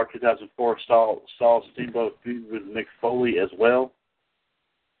latter part of 2004 saw Steamboat feud with Mick Foley as well.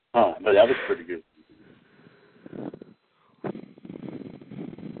 But that was pretty good.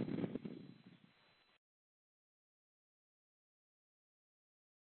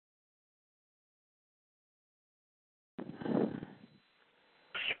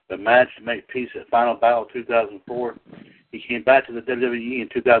 The match to make peace at Final Battle 2004. He came back to the WWE in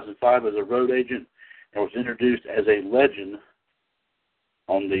 2005 as a road agent and was introduced as a legend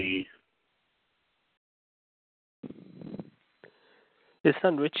on the... His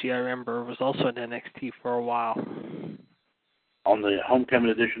son Richie, I remember, was also in NXT for a while. On the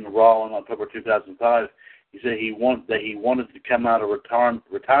homecoming edition of Raw in October 2005, he said he wanted to come out of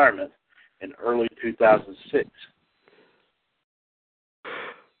retirement in early 2006.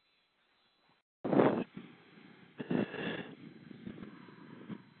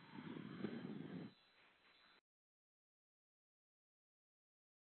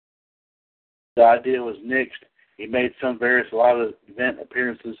 The idea was nixed. He made some various live event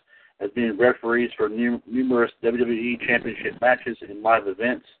appearances as being referees for numerous WWE Championship matches and live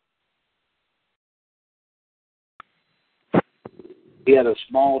events. He had a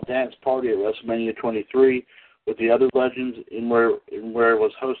small dance party at WrestleMania 23 with the other legends in where it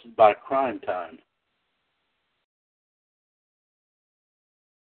was hosted by Crime Time.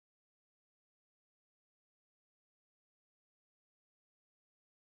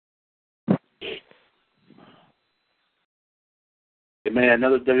 He made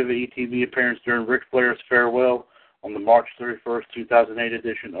another WWE TV appearance during Ric Flair's farewell on the March 31st, 2008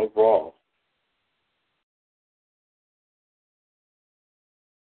 edition of Raw.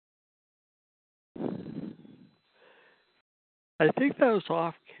 I think that was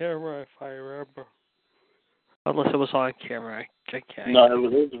off camera, if I remember. Unless it was on camera, I can't. No, it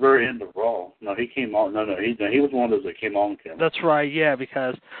was the very end of Raw. No, he came on. No, he was one of those that came on camera. That's right, yeah,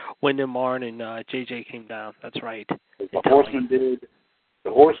 because Wyndham Martin and JJ came down. That's right. The Horseman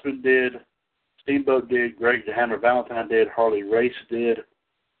did. Steamboat did. Greg the Hammer Valentine did. Harley Race did. Of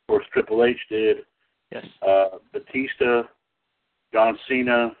course, Triple H did. Yes. Batista, John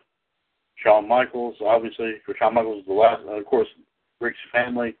Cena, Shawn Michaels. Obviously, for Shawn Michaels was the last. Of course, Rick's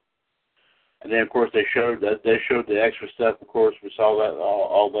family. And then, of course, they showed the extra stuff. Of course, we saw that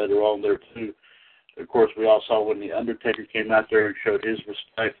all later on there too. Of course, we all saw when the Undertaker came out there and showed his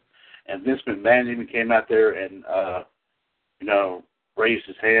respect, and Vince McMahon even came out there and raised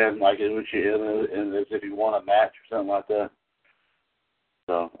his hand like it was as if he won a match or something like that.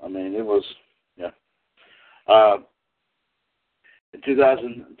 So I mean, it was In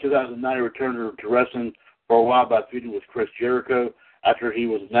 2009, he returned to wrestling for a while by feuding with Chris Jericho. After he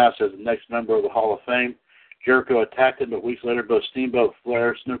was announced as the next member of the Hall of Fame, Jericho attacked him, but weeks later, both Steamboat,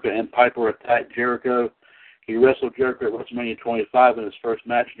 Flair, Snuka, and Piper attacked Jericho. He wrestled Jericho at WrestleMania 25 in his first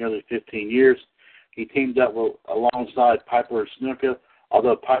match in nearly 15 years. He teamed up alongside Piper and Snuka.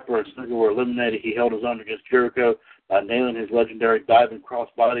 Although Piper and Snuka were eliminated, he held his own against Jericho by nailing his legendary diving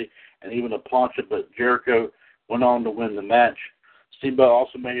crossbody and even a plancha, but Jericho went on to win the match. Steamboat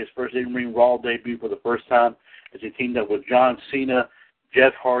also made his first in-ring Raw debut for the first time as he teamed up with John Cena,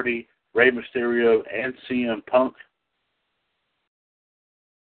 Jeff Hardy, Rey Mysterio, and CM Punk.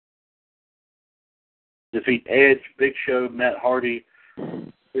 Defeat Edge, Big Show, Matt Hardy,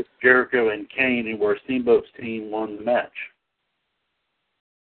 Chris Jericho, and Kane, and where Steamboat's team won the match.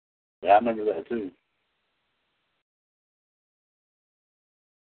 Yeah, I remember that too.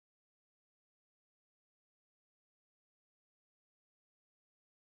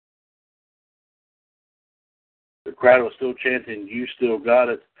 The crowd was still chanting, "You still got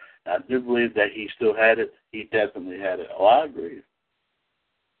it." I do believe that he still had it. He definitely had it. Oh, I agree.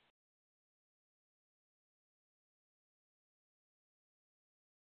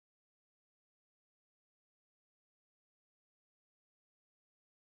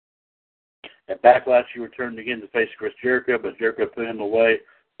 At Backlash, he returned again to face Chris Jericho, but Jericho put him away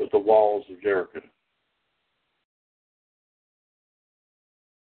with the Walls of Jericho.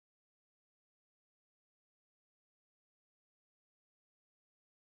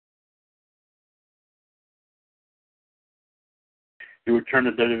 He returned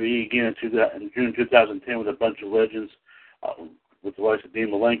to WWE again in June 2010 with a bunch of legends, with the likes of Dean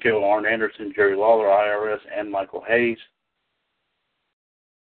Malenko, Arn Anderson, Jerry Lawler, IRS, and Michael Hayes.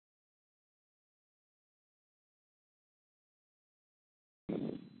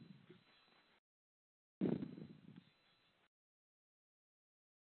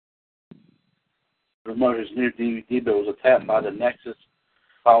 To promote his new DVD, but was attacked by the Nexus.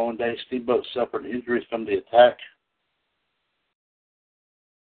 Following day, Steamboat suffered injuries from the attack.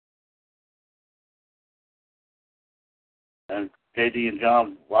 And JD and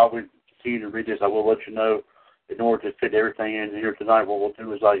John, while we continue to read this, I will let you know, in order to fit everything in here tonight, what we'll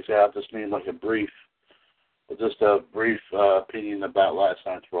do is, like I said, I'll just need like a brief opinion about last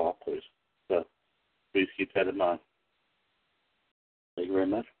night's Raw, please. So please keep that in mind. Thank you very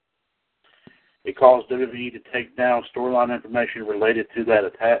much. It caused WWE to take down storyline information related to that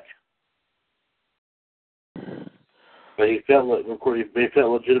attack. But he felt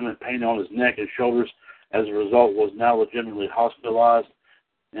legitimate pain on his neck and shoulders. As a result, was now legitimately hospitalized,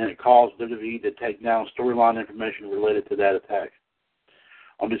 and it caused WWE to take down storyline information related to that attack.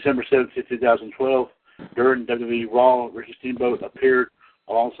 On December 17, 2012, during WWE Raw, Ricky Steamboat appeared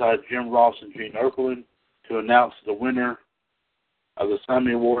alongside Jim Ross and Gene Okerlund to announce the winner of the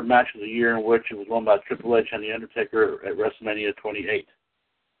Slammy Award match of the year, in which it was won by Triple H and The Undertaker at WrestleMania 28.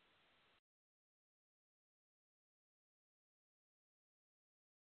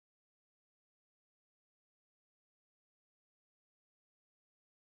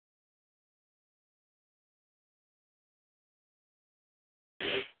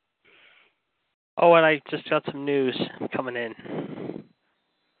 Oh, and I just got some news coming in.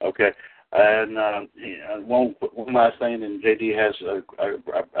 Okay. And one last thing, and JD has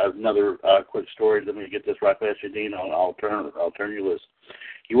another quick story. Let me get this right past you, Dean. I'll turn your list.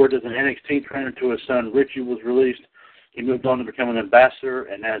 He worked as an NXT trainer until his son Richie was released. He moved on to become an ambassador,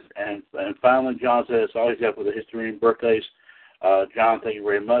 and finally, John says, always up with the history and birthdays. John, thank you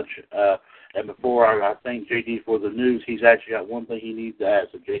very much. And before I thank JD for the news, he's actually got one thing he needs to add.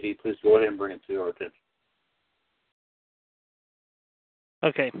 So, JD, please go ahead and bring it to our attention.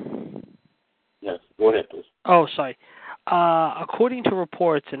 Okay. Yes, go ahead, please. Oh, sorry. According to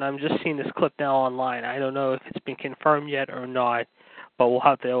reports, and I'm just seeing this clip now online, I don't know if it's been confirmed yet or not, but we'll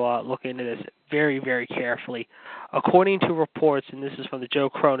have to look into this very, very carefully. According to reports, and this is from the Joe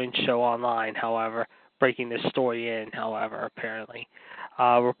Cronin show online, however, breaking this story in, however, apparently.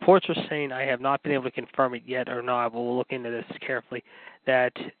 Reports are saying, I have not been able to confirm it yet or not, but we'll look into this carefully,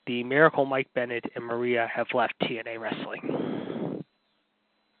 that the Miracle Mike Bennett and Maria have left TNA Wrestling.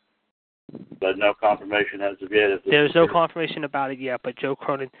 But no confirmation as of yet. There's no confirmation about it yet, but Joe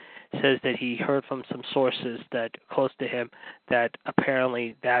Cronin says that he heard from some sources that close to him that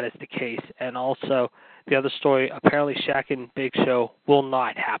apparently that is the case. And also, the other story, apparently Shaq and Big Show will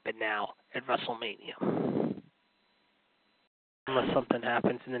not happen now at WrestleMania. Unless something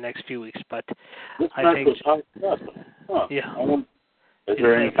happens in the next few weeks. But this I think... Yeah. Is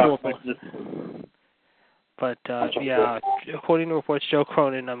there any confirmation? But yeah, according to reports, Joe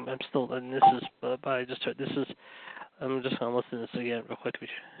Cronin, I'm still, and this is, I just heard, this is, I'm just going to listen to this again real quick.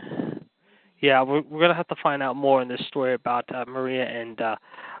 Yeah, we're going to have to find out more in this story about Maria and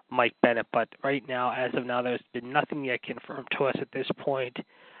Mike Bennett, but right now, as of now, there's been nothing yet confirmed to us at this point.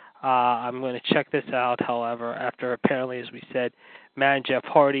 I'm going to check this out, however, after apparently, as we said, Matt and Jeff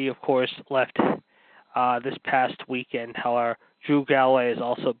Hardy, of course, left this past weekend. However, Drew Galloway has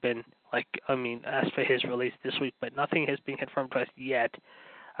also been, asked for his release this week, but nothing has been confirmed to us yet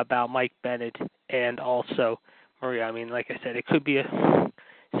about Mike Bennett and also Maria. I mean, like I said, it could be a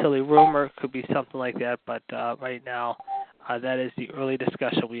silly rumor, it could be something like that, but right now, that is the early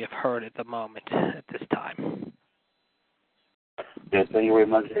discussion we have heard at the moment, at this time. Yeah, thank you very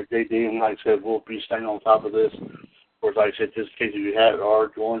much, JD. And like I said, we'll be staying on top of this. Of course, like I said, just in case you are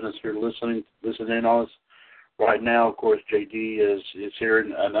joining us here, listening in on us. Right now, of course, JD is here,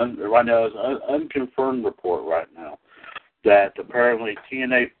 right now is an unconfirmed report right now that apparently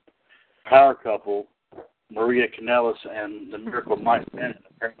TNA power couple Maria Kanellis and the Miracle Mike Bennett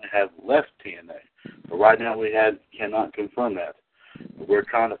apparently have left TNA. But right now we cannot confirm that. We're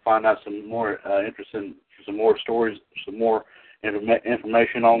trying to find out some more some more stories, some more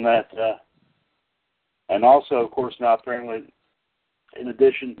information on that. And also, of course, now apparently, in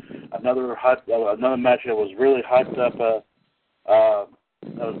addition, another match that was really hyped up.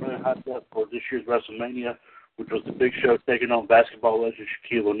 For this year's WrestleMania, which was the Big Show taking on basketball legend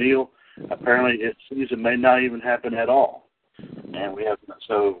Shaquille O'Neal. Apparently, it seems it may not even happen at all. And we have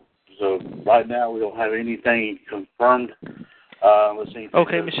so right now we don't have anything confirmed Let's see.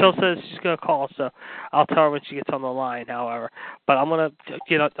 Okay, Michelle says she's gonna call, so I'll tell her when she gets on the line. However, but I'm gonna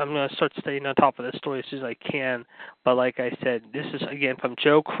start staying on top of this story as soon as I can. But like I said, this is again from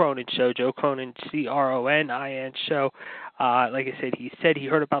Joe Cronin Show. Joe Cronin, CRONIN Show. Like I said he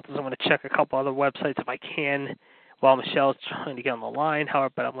heard about this. I'm gonna check a couple other websites if I can while Michelle's trying to get on the line.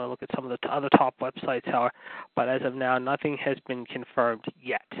 However, but I'm gonna look at some of the other top websites. However, but as of now, nothing has been confirmed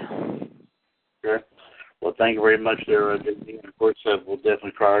yet. Okay. Well, thank you very much there, JD. And of course, we'll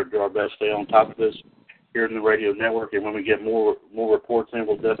definitely try to do our best to stay on top of this here in the radio network. And when we get more reports in,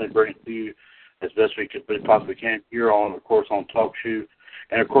 we'll definitely bring it to you as best we possibly can here on, of course, on TalkShoe.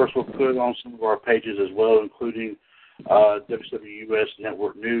 And, of course, we'll put it on some of our pages as well, including WCWUS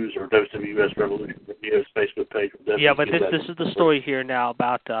Network News or WCWUS Revolution Radio's Facebook page. Yeah, but this is the story here now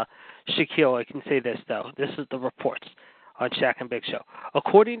about Shaquille. I can say this, though. This is the reports on Shaq and Big Show.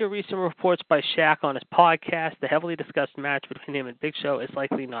 According to recent reports by Shaq on his podcast, the heavily discussed match between him and Big Show is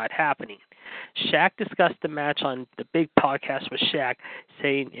likely not happening. Shaq discussed the match on the Big Podcast with Shaq,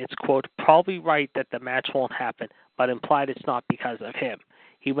 saying it's, quote, probably right that the match won't happen, but implied it's not because of him.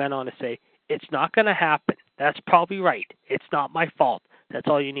 He went on to say, it's not going to happen. That's probably right. It's not my fault. That's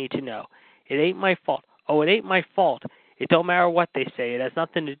all you need to know. It ain't my fault. Oh, it ain't my fault. It don't matter what they say. It has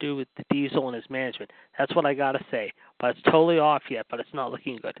nothing to do with the Diesel and his management. That's what I got to say. But it's totally off yet, but it's not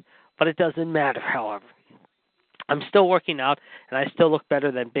looking good. But it doesn't matter, however. I'm still working out, and I still look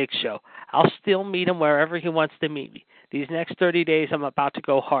better than Big Show. I'll still meet him wherever he wants to meet me. These next 30 days, I'm about to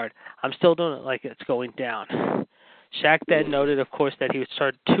go hard. I'm still doing it like it's going down. Shaq then noted, of course, that he would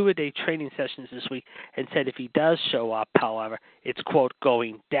start 2-a-day training sessions this week and said if he does show up, however, it's, quote,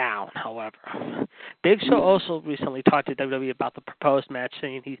 going down, however. Big Show also recently talked to WWE about the proposed match,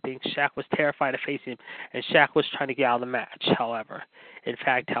 saying he thinks Shaq was terrified of facing him and Shaq was trying to get out of the match, however. In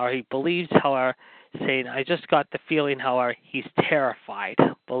fact, however, he believes, however, saying, I just got the feeling, however, he's terrified,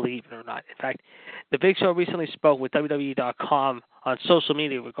 believe it or not. In fact, the Big Show recently spoke with WWE.com on social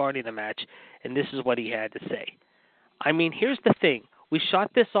media regarding the match, and this is what he had to say. I mean, here's the thing. We shot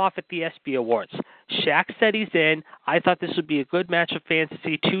this off at the ESPY Awards. Shaq said he's in. I thought this would be a good match of fans to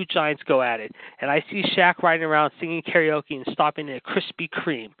see two giants go at it. And I see Shaq riding around singing karaoke and stopping at Krispy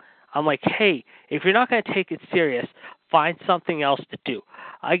Kreme. I'm like, hey, if you're not going to take it serious, find something else to do.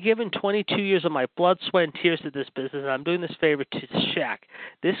 I've given 22 years of my blood, sweat, and tears to this business, and I'm doing this favor to Shaq.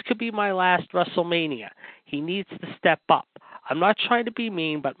 This could be my last WrestleMania. He needs to step up. I'm not trying to be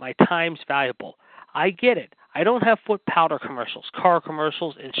mean, but my time's valuable. I get it. I don't have foot powder commercials, car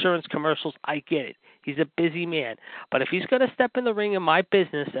commercials, insurance commercials. I get it. He's a busy man. But if he's going to step in the ring in my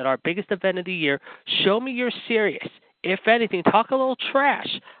business at our biggest event of the year, show me you're serious. If anything, talk a little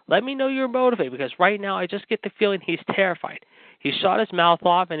trash. Let me know you're motivated, because right now I just get the feeling he's terrified. He shot his mouth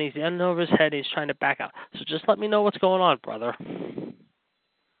off, and he's in over his head, and he's trying to back out. So just let me know what's going on, brother. So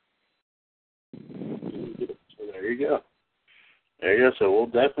there you go. There you go. So we'll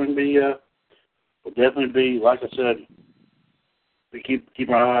definitely be, like I said, we keep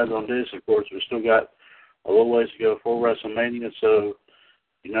our eyes on this. Of course, we still got a little ways to go for WrestleMania. So,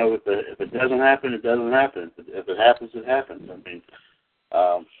 you know, if it doesn't happen, it doesn't happen. If it happens, it happens. I mean,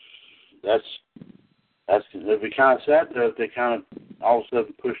 that's it'd be kind of sad though if they kind of all of a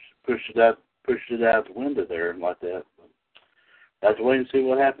sudden pushed it out the window there and like that. But have to wait and see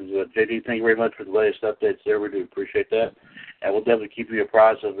what happens. But JD, thank you very much for the latest updates there. We do appreciate that. And we'll definitely keep you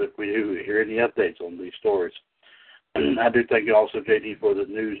apprised of if we do hear any updates on these stories. I do thank you also, JD, for the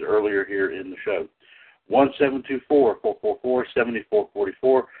news earlier here in the show.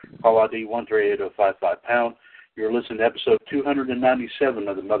 1-724-444-7444, call ID 1388055#. You're listening to episode 297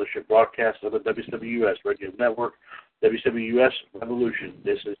 of the Mothership broadcast of the WCWUS Radio Network, WCWUS Revolution.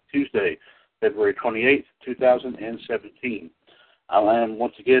 This is Tuesday, February 28th, 2017. I am,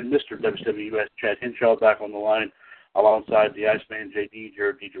 once again, Mr. WCWUS Chad Henshaw, back on the line alongside the Iceman JD,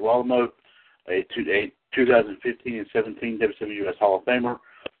 Jared DiGirolamo, a 2015 and 17 WCWUS Hall of Famer,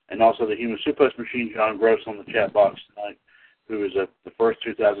 and also the Human Suplex Machine, John Gross, on the chat box tonight, who is the first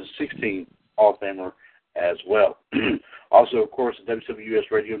 2016 Hall of Famer as well. Also, of course, the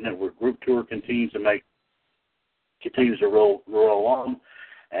WCWUS Radio Network group tour continues to roll along,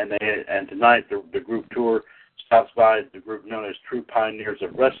 and tonight the group tour stops by the group known as True Pioneers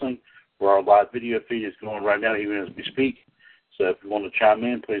of Wrestling, where our live video feed is going right now, even as we speak. So if you want to chime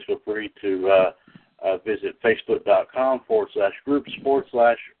in, please feel free to visit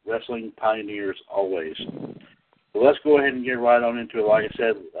facebook.com/groups/Wrestling Pioneers always. So let's go ahead and get right on into it. Like I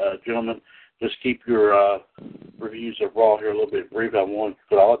said, gentlemen, just keep your reviews of Raw here a little bit brief. I'd like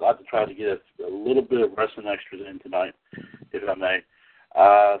to try to get a little bit of wrestling extras in tonight, if I may.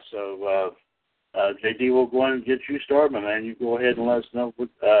 So JD, we'll go in and get you started, my man. You go ahead and let us know, in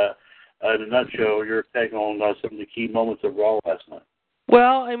a nutshell, your take on some of the key moments of Raw last night.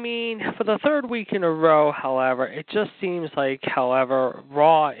 Well, I mean, for the third week in a row, however, it just seems like, however,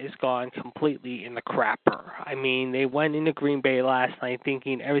 Raw is gone completely in the crapper. I mean, they went into Green Bay last night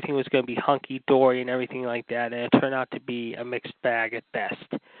thinking everything was going to be hunky-dory and everything like that, and it turned out to be a mixed bag at best.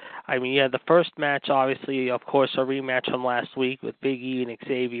 I mean, yeah, the first match, obviously, of course, a rematch from last week with Big E and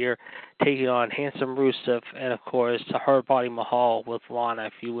Xavier taking on Handsome Rusev and, of course, Hurt Body Mahal with Lana,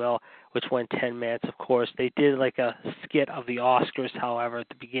 if you will, which went 10 minutes, of course. They did like a skit of the Oscars, however, at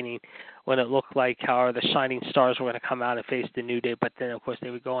the beginning when it looked like how the Shining Stars were going to come out and face the New Day, but then, of course, they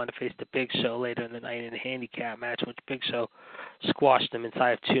would go on to face the Big Show later in the night in a handicap match, which Big Show squashed them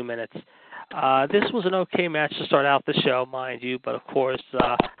inside of 2 minutes. This was an okay match to start out the show, mind you, but, of course,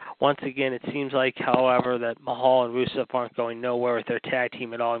 once again, it seems like, however, that Mahal and Rusev aren't going nowhere with their tag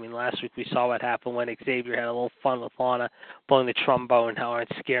team at all. I mean, last week we saw what happened when Xavier had a little fun with Lana blowing the trombone, however, and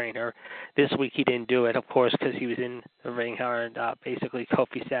scaring her. This week he didn't do it, of course, because he was in the ring, however, and basically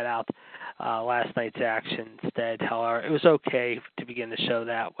Kofi sat out last night's action instead. However, it was okay to begin the show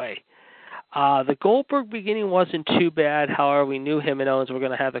that way. The Goldberg beginning wasn't too bad. However, we knew him and Owens were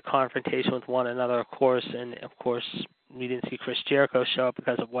going to have the confrontation with one another, of course, and, of course, we didn't see Chris Jericho show up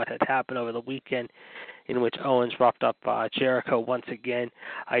because of what had happened over the weekend in which Owens roughed up Jericho once again.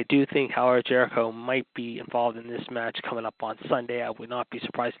 I do think, however, Jericho might be involved in this match coming up on Sunday. I would not be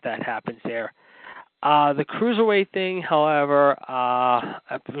surprised if that happens there. The Cruiserweight thing, however,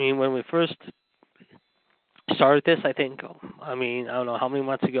 I mean, when we first started this, I don't know how many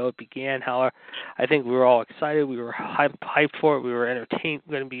months ago it began. However, I think we were all excited. We were hyped for it. We were entertained.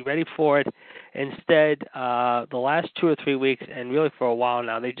 We were going to be ready for it. Instead, the last 2 or 3 weeks, and really for a while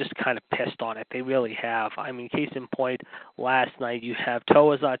now, they just kind of pissed on it. They really have. I mean, case in point, last night you have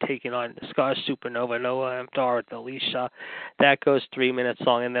Tozawa taking on Scott Supernova, Noah Amdar with Alicia. That goes 3 minutes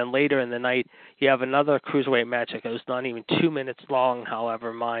long. And then later in the night, you have another Cruiserweight match that goes not even 2 minutes long,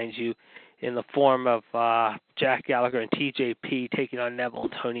 however, mind you, in the form of Jack Gallagher and TJP taking on Neville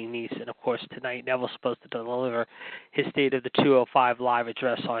and Tony Nese. And, of course, tonight Neville's supposed to deliver his State of the 205 live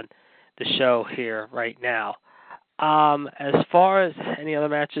address on the show here right now. As far as any other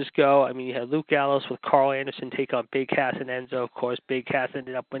matches go, I mean, you had Luke Gallows with Carl Anderson take on Big Cass and Enzo. Of course, Big Cass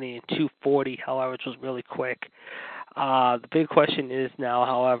ended up winning in 2:40, however, which was really quick. The big question is now,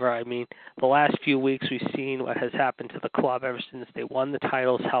 however, I mean, the last few weeks we've seen what has happened to the club ever since they won the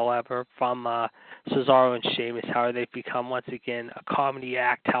titles, however, from Cesaro and Sheamus, how they've become once again a comedy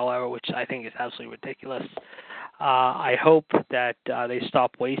act, however, which I think is absolutely ridiculous. I hope that they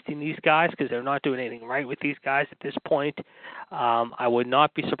stop wasting these guys because they're not doing anything right with these guys at this point. I would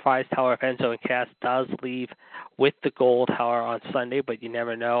not be surprised, however, if Enzo and Cass does leave with the gold, however, on Sunday, but you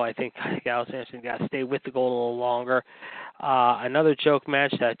never know. I think Gallows and Anderson got to stay with the gold a little longer. Another joke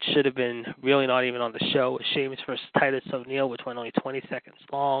match that should have been really not even on the show was Sheamus versus Titus O'Neil, which went only 20 seconds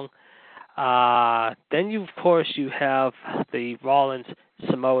long. Then, of course, you have the Rollins,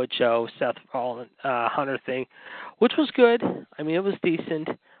 Samoa Joe, Seth Rollins, Hunter thing, which was good. I mean, it was decent.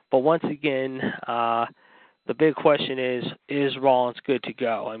 But once again, the big question is Rollins good to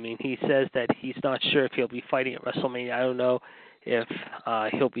go? I mean, he says that he's not sure if he'll be fighting at WrestleMania. I don't know if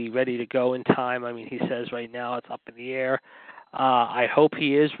he'll be ready to go in time. I mean, he says right now it's up in the air. I hope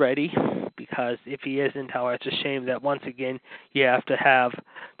he is ready, because if he isn't, however, it's a shame that once again you have to have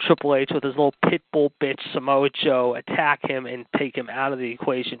Triple H with his little pit bull bitch Samoa Joe attack him and take him out of the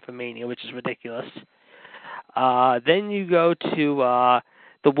equation for Mania, which is ridiculous. Then you go to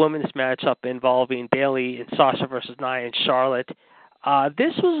the women's matchup involving Bayley and Sasha versus Nia and Charlotte.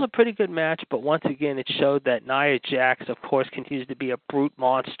 This was a pretty good match, but once again it showed that Nia Jax, of course, continues to be a brute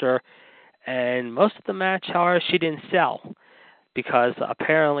monster, and most of the match, however, she didn't sell. Because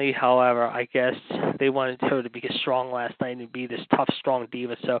apparently, however, I guess they wanted her to be strong last night and be this tough, strong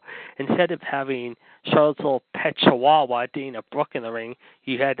diva. So instead of having Charlotte's little pet chihuahua, Dana Brooke, in the ring,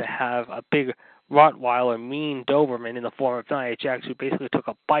 you had to have a big Rottweiler, mean Doberman in the form of Nia Jax, who basically took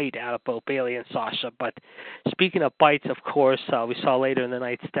a bite out of both Bayley and Sasha. But speaking of bites, of course, we saw later in the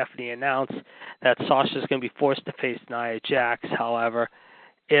night Stephanie announce that Sasha's going to be forced to face Nia Jax, however,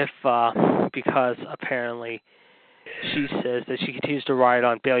 because apparently she says that she continues to ride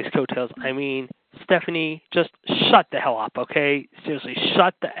on Bayley's coattails. I mean, Stephanie, just shut the hell up, okay? Seriously,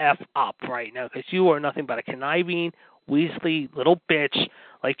 shut the F up right now, because you are nothing but a conniving, weaselly little bitch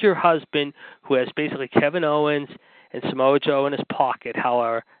like your husband, who has basically Kevin Owens and Samoa Joe in his pocket,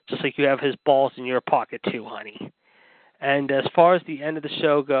 however, just like you have his balls in your pocket too, honey. And as far as the end of the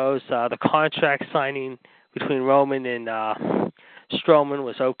show goes, the contract signing between Roman and Strowman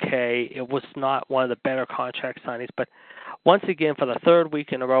was okay. It was not one of the better contract signings. But once again, for the third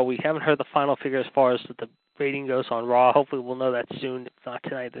week in a row, we haven't heard the final figure as far as the rating goes on Raw. Hopefully we'll know that soon. If not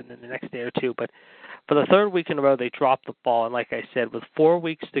tonight, then in the next day or two. But for the third week in a row, they dropped the ball. And like I said, with 4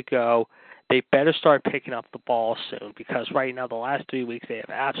 weeks to go, they better start picking up the ball soon, because right now, the last 3 weeks, they have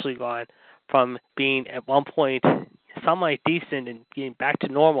absolutely gone from being at one point somewhat decent and getting back to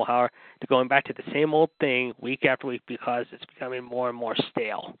normal, however, to going back to the same old thing week after week, because it's becoming more and more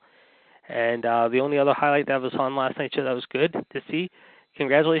stale. And the only other highlight that was on last night's show that was good to see,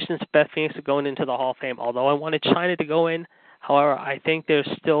 congratulations to Beth Phoenix for going into the Hall of Fame. Although I wanted China to go in, however, I think they're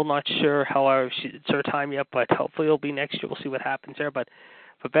still not sure, however, it's her time yet, but hopefully it'll be next year. We'll see what happens there. But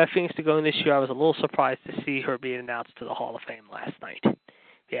for Beth Phoenix to go in this year, I was a little surprised to see her being announced to the Hall of Fame last night, if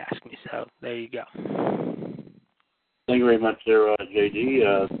you ask me. So there you go. Thank you very much there,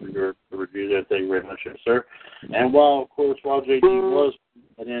 JD, for your review there. Thank you very much, sir. And while JD was,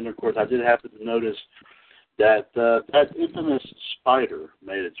 and then, of course, I did happen to notice that that infamous spider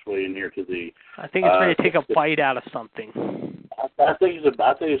made its way in here to the... I think it's ready to take a bite out of something. I think it's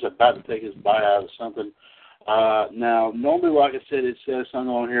about to take his bite out of something. Now, normally, like I said, it says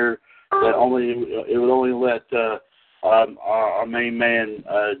something on here that it would only let our main man,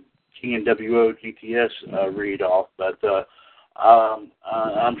 TPWTTTH, read off, but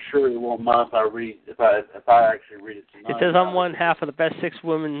I'm sure it won't mind if I actually read it tonight. It says I'm one half of the best 6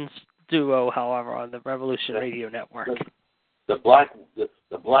 women's duo, however, on the Revolution Radio Network. The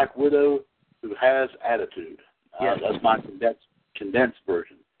Black Widow who has attitude. Yes. That's my condensed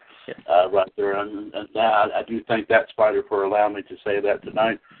version. Yes. Right there, and I do thank that spider for allowing me to say that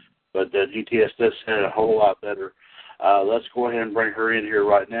tonight. But GTS does say it a whole lot better. Let's go ahead and bring her in here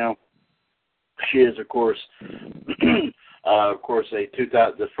right now. She is, of course, the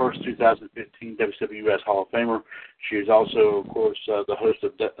first 2015 WCWUS Hall of Famer. She is also, of course, the host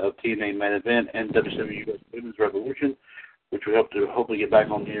of TNA Main Event and WCWUS Women's Revolution, which we hope to hopefully get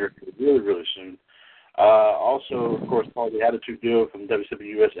back on the air really, really soon. Also, of course, part of the Attitude Duo from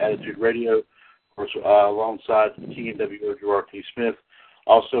WCWUS Attitude Radio, of course, alongside TNWO Gerard T. Smith.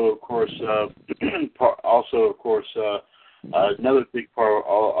 Also, of course, another big part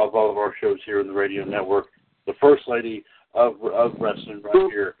of all of our shows here in the radio network, the First Lady of Wrestling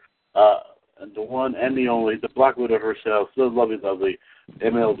right here, and the one and the only, the Black Widow herself, the lovely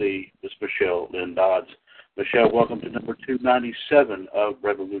MLD, Miss Michelle Lynn Dodds. Michelle, welcome to number 297 of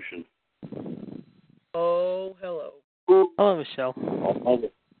Revolution. Oh, hello. Hello, Michelle.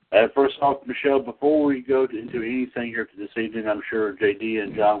 First off, Michelle, before we go into anything here this evening, I'm sure JD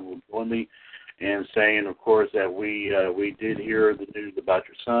and John will join me in saying, of course, that we did hear the news about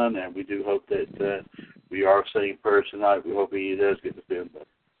your son, and we do hope that we are saying prayers tonight. We hope he does get to feel better.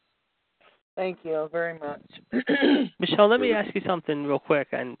 Thank you very much. Michelle, let me ask you something real quick,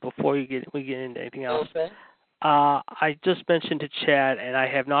 and before we get into anything else. Okay. I just mentioned to Chad, and I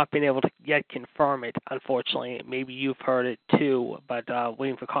have not been able to yet confirm it, unfortunately. Maybe you've heard it too, but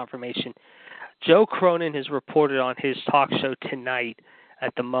waiting for confirmation. Joe Cronin has reported on his talk show tonight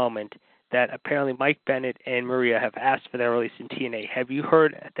at the moment that apparently Mike Bennett and Maria have asked for their release in TNA. Have you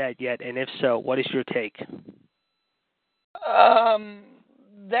heard that yet? And if so, what is your take?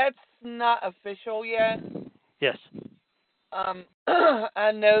 That's not official yet. Yes.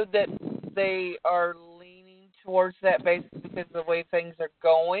 I know that they are leaning towards that basically because of the way things are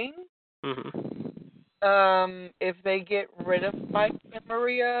going. Mm-hmm. If they get rid of Mike and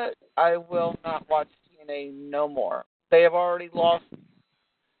Maria, I will not watch TNA no more. They have already lost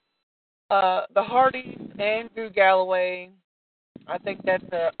the Hardys and Drew Galloway. I think that's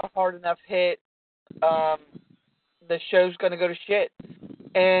a hard enough hit. The show's going to go to shit.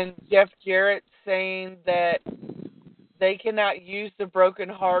 And Jeff Jarrett saying that they cannot use the Broken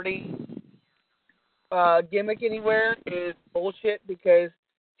Hardy gimmick anywhere is bullshit because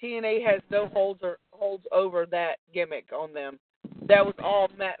TNA has no holds over that gimmick on them. That was all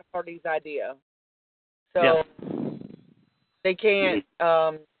Matt Hardy's idea. So they can't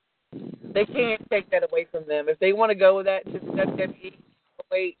take that away from them. If they want to go with that to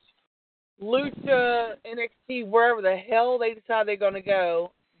WWE, Lucha, NXT, wherever the hell they decide they're going to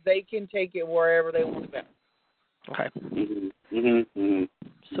go, they can take it wherever they want to go. Okay. Mm-hmm.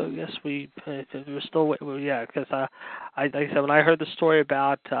 So yes, we're still waiting. Because like I said, when I heard the story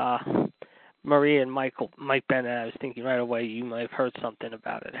about Maria and Mike Bennett, I was thinking right away you might have heard something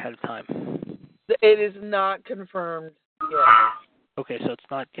about it ahead of time. It is not confirmed yet. Okay, so it's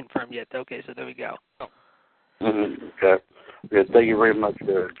not confirmed yet. Okay, so there we go. Mm-hmm. Okay. Good. Thank you very much,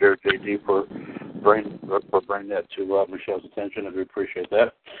 JD, for bringing that to Michelle's attention. I do appreciate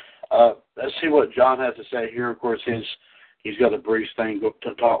that. Let's see what John has to say here. Of course, he's got a brief thing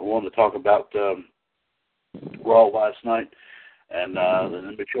to talk about Raw last night. And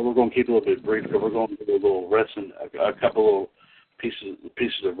we're going to keep it a little bit brief because we're going to do a little wrestling, a couple little pieces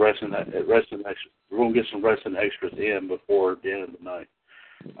of wrestling extras. We're going to get some wrestling extras in before the end of the night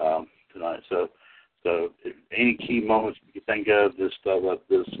tonight. So if any key moments you can think of, just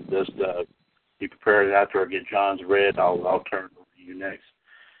be prepared. After I get John's read, I'll turn it over to you next.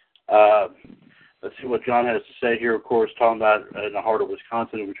 Let's see what John has to say here. Of course, talking about in the heart of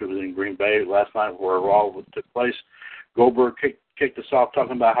Wisconsin, which was in Green Bay last night, where Raw took place. Goldberg kicked us off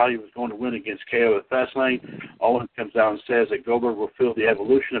talking about how he was going to win against KO at Fastlane. Owens comes out and says that Goldberg will feel the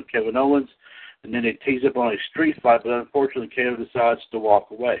evolution of Kevin Owens, and then they tease up on a street fight, but unfortunately KO decides to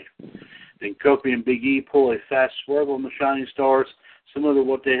walk away. Then Kofi and Big E pull a fast swerve on the Shining Stars, similar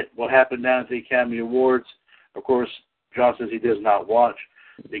to what happened down at the Academy Awards. Of course, John says he does not watch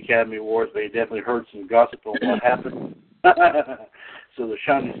the Academy Awards, but he definitely heard some gossip on what happened. So the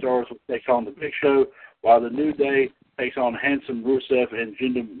Shining Stars will take on the Big Show, while the New Day takes on Handsome Rusev and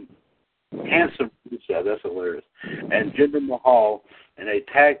that's hilarious, and Jinder Mahal in a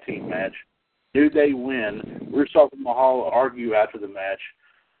tag team match. New Day win. Rusev and Mahal argue after the match.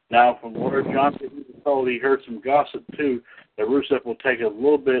 Now, from where John was told, he heard some gossip, too, that Rusev will take a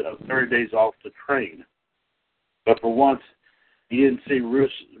little bit of 30 days off to train. But for once, he didn't see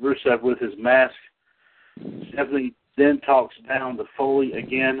Rusev with his mask. Stephanie then talks down to Foley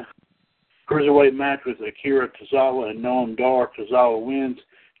again. Cruiserweight match with Akira Tozawa and Noam Dar. Tozawa wins.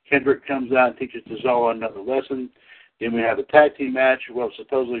 Kendrick comes out and teaches Tozawa another lesson. Then we have a tag team match. Well,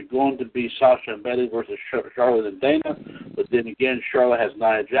 supposedly going to be Sasha and Betty versus Charlotte and Dana. But then again, Charlotte has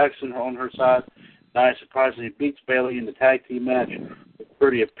Nia Jackson on her side. Nia surprisingly beats Bayley in the tag team match. It's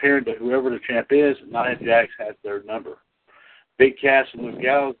pretty apparent that whoever the champ is, Nia Jax has their number. Big Cass and Luke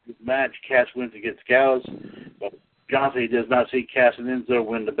Gallows match. Cass wins against Gallows. But Johnson, he does not see Cass and Enzo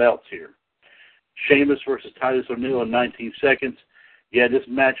win the belts here. Sheamus versus Titus O'Neil in 19 seconds. Yeah, this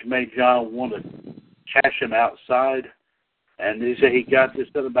match made John want to catch him outside. And he said he got this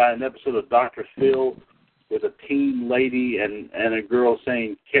done about an episode of Dr. Phil with a teen lady and a girl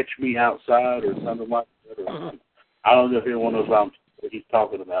saying, "Catch me outside," or something like that. I don't know if anyone knows what he's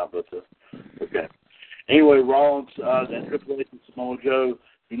talking about, but okay. Anyway, Rollins and Triple H and Samoa Joe,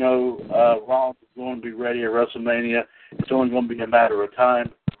 Rollins is going to be ready at WrestleMania. It's only going to be a matter of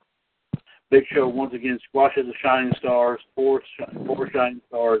time. Big Show once again squashes the Shining Stars. Four Shining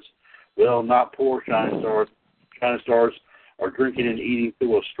Stars. Well, not poor Shining Stars. Shining Stars are drinking and eating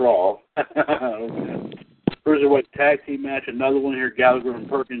through a straw. Okay. Cruiserweight tag team match. Another one here. Gallagher and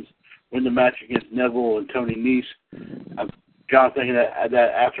Perkins win the match against Neville and Tony Nese. John thinking that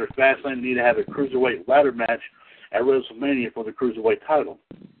after Fastlane, they need to have a Cruiserweight ladder match at WrestleMania for the Cruiserweight title.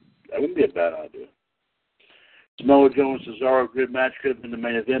 That wouldn't be a bad idea. Samoa Joe and Cesaro, good match, could have been the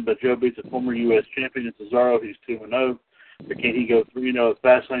main event, but Joe beats the former U.S. champion in Cesaro. He's 2-0. But can he go 3-0 at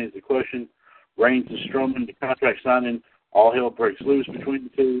Fastlane is the question. Reigns and Strowman, the contract signing, all hell breaks loose between the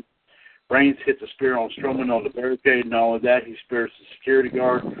two. Reigns hits a spear on Strowman on the barricade, and all of that, he spares the security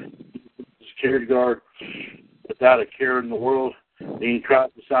guard. Without a care in the world. Then he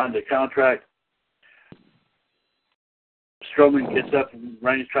tries to sign the contract. Strowman gets up and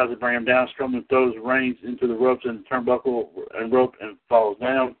Reigns tries to bring him down. Strowman throws Reigns into the ropes and the turnbuckle and rope and falls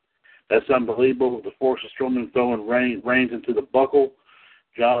down. That's unbelievable. The force of Strowman throwing Reigns into the buckle.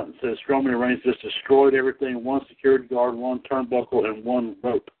 John says Strowman and Reigns just destroyed everything. One security guard, one turnbuckle, and one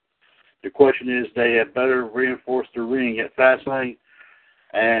rope. The question is, they had better reinforce the ring at Fastlane.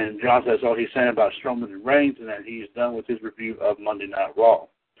 And John says all he's saying about Strowman and Reigns, and that he's done with his review of Monday Night Raw.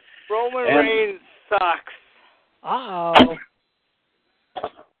 Roman Reigns sucks. Uh-oh.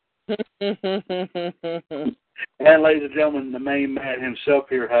 And, ladies and gentlemen, the main man himself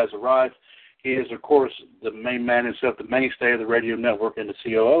here has arrived. He is, of course, the main man himself, the mainstay of the radio network and the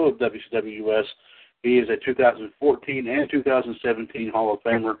COO of WCWUS. He is a 2014 and 2017 Hall of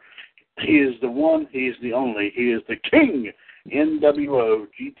Famer. He is the one, he is the only, he is the king, NWO,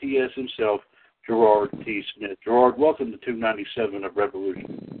 GTS himself, Gerard T. Smith. Gerard, welcome to 297 of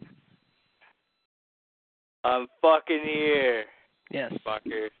Revolution. I'm fucking here. Yes.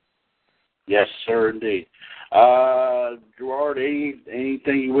 Fucker. Yes, sir, indeed. Gerard,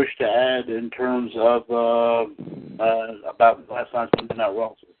 anything you wish to add in terms of about last night's Monday Night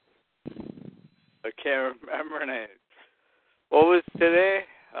Raw? I can't remember it. What was today?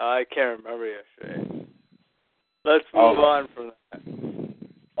 I can't remember yesterday. Let's move on from that.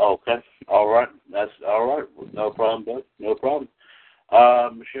 Okay. All right. That's all right. No problem, bud. No problem.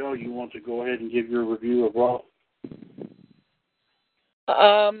 Michelle, you want to go ahead and give your review of Raw?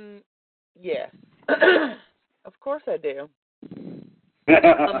 Yeah. Of course I do. And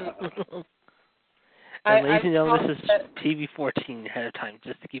ladies and gentlemen, this is TV-14 ahead of time,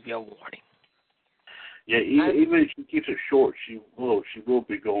 just to give you a warning. Yeah, even if she keeps it short, she will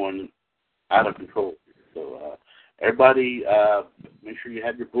be going out of control. So everybody, make sure you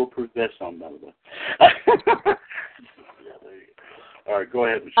have your bulletproof vest on, by the way. All right, go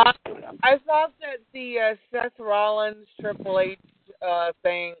ahead, Michelle. I thought that the Seth Rollins Triple H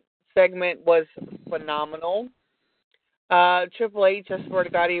segment was phenomenal. Triple H, I swear to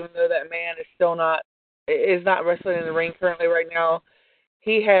God, even though that man is not wrestling in the ring currently right now,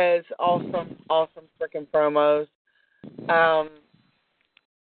 he has awesome freaking promos.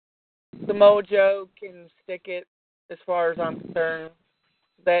 Samoa Joe can stick it as far as I'm concerned.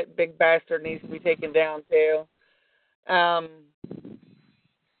 That big bastard needs to be taken down too.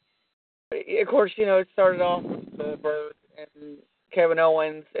 Of course, it started off with the Bird and Kevin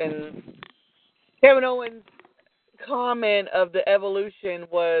Owens, and Kevin Owens' comment of the evolution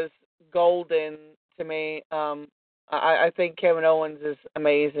was golden to me. I think Kevin Owens is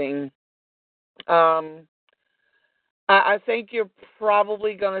amazing. I think you're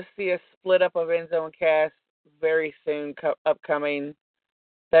probably going to see a split up of Enzo and Cass very soon upcoming.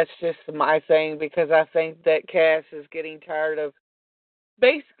 That's just my thing, because I think that Cass is getting tired of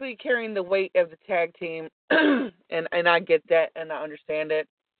basically carrying the weight of the tag team, and I get that, and I understand it.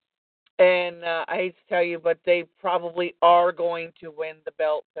 And I hate to tell you, but they probably are going to win the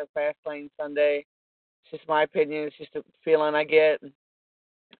belts at Fastlane Sunday. It's just my opinion. It's just a feeling I get.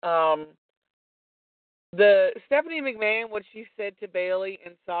 The Stephanie McMahon, what she said to Bayley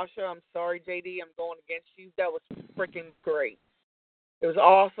and Sasha, I'm sorry, JD, I'm going against you, that was freaking great. It was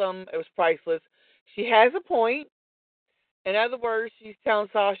awesome. It was priceless. She has a point. In other words, she's telling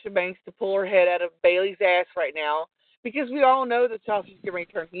Sasha Banks to pull her head out of Bayley's ass right now, because we all know that Sasha's getting ready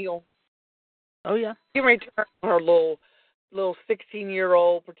to turn heel. Oh, yeah. Getting ready to turn her little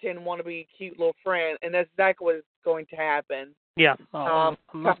 16-year-old pretend wannabe cute little friend, and that's exactly what is going to happen. Yeah, I'm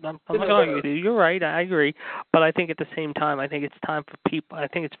not going to argue with you. You're right. I agree, but I think at the same time, I think it's time for people. I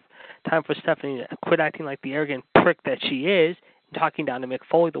think it's time for Stephanie to quit acting like the arrogant prick that she is, and talking down to Mick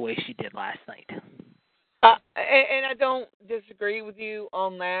Foley the way she did last night. And I don't disagree with you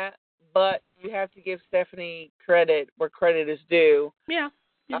on that, but you have to give Stephanie credit where credit is due. Yeah,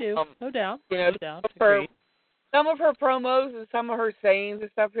 you do. No doubt. No doubt. Some of her promos and some of her sayings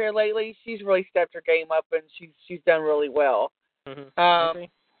and stuff here lately, she's really stepped her game up, and she's done really well. Mm-hmm.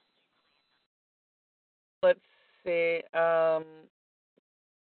 Let's see.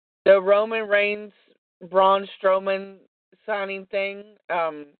 The Roman Reigns, Braun Strowman signing thing.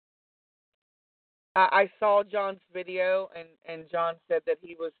 I saw John's video, and John said that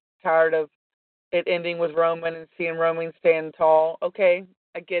he was tired of it ending with Roman and seeing Roman stand tall. Okay,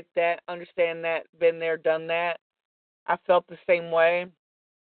 I get that, understand that, been there, done that. I felt the same way.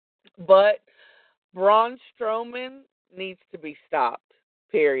 But Braun Strowman needs to be stopped,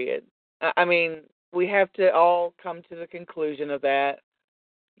 period. I mean, we have to all come to the conclusion of that.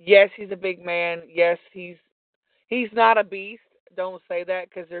 Yes, he's a big man. Yes, he's not a beast. Don't say that,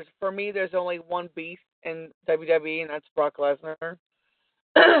 because for me, there's only one beast in WWE, and that's Brock Lesnar.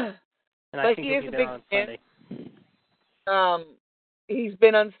 But he is a big man. He's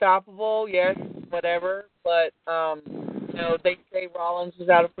been unstoppable, yes, whatever. But they say Rollins was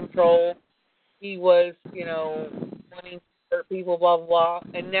out of control. He was, wanting to hurt people, blah blah blah.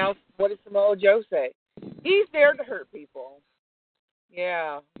 And now, what does Samoa Joe say? He's there to hurt people.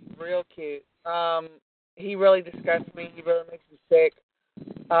 Yeah, real cute. He really disgusts me. He really makes me sick.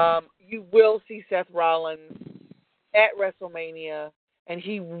 You will see Seth Rollins at WrestleMania, and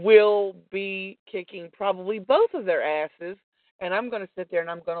he will be kicking probably both of their asses, and I'm going to sit there and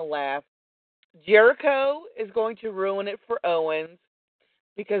I'm going to laugh. Jericho is going to ruin it for Owens,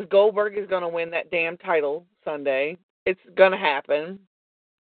 because Goldberg is going to win that damn title Sunday. It's going to happen.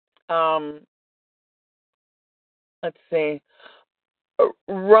 Let's see.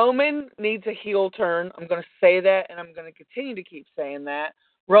 Roman needs a heel turn. I'm going to say that, and I'm going to continue to keep saying that.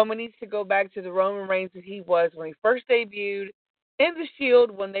 Roman needs to go back to the Roman Reigns that he was when he first debuted in the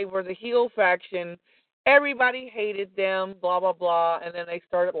Shield, when they were the heel faction. Everybody hated them, blah, blah, blah, and then they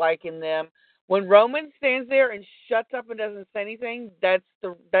started liking them. When Roman stands there and shuts up and doesn't say anything, that's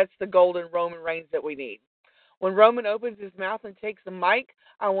the golden Roman Reigns that we need. When Roman opens his mouth and takes the mic,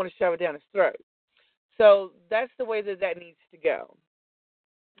 I want to shove it down his throat. So that's the way that needs to go.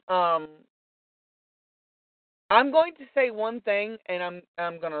 I'm going to say one thing, and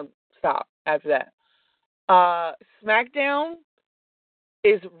I'm going to stop after that. SmackDown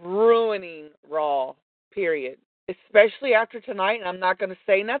is ruining Raw, period. Especially after tonight, and I'm not going to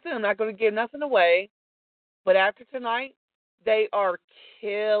say nothing. I'm not going to give nothing away. But after tonight, They are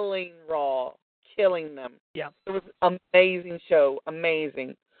killing Raw. Killing them. Yeah. It was an amazing show.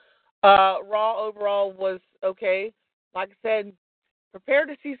 Amazing. Raw overall was okay. Like I said, prepare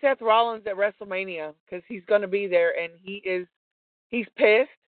to see Seth Rollins at WrestleMania because he's going to be there, and he's pissed,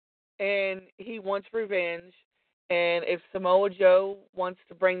 and he wants revenge. And if Samoa Joe wants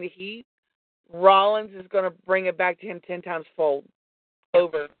to bring the heat, Rollins is going to bring it back to him 10 times fold,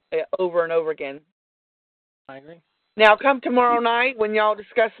 over and over again. I agree. Now, come tomorrow night when y'all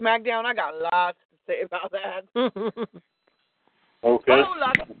discuss SmackDown, I got lots to say about that. Okay. Oh,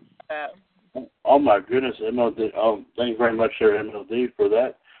 lots to say about that. Oh my goodness, MLD. Oh, thank you very much, sir, MLD, for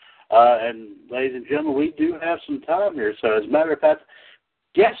that. And ladies and gentlemen, we do have some time here. So as a matter of fact,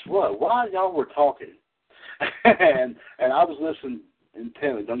 guess what? While y'all were talking, and I was listening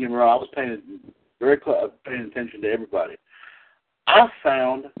intently. Don't get me wrong, I was paying attention to everybody. I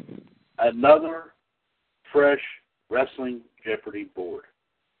found another fresh Wrestling Jeopardy board.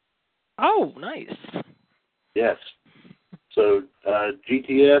 Oh, nice. Yes. So,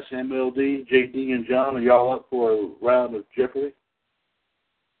 GTS, MLD, JD, and John, are y'all up for a round of Jeopardy?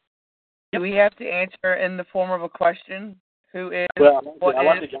 Do we have to answer in the form of a question? Who is? Well, I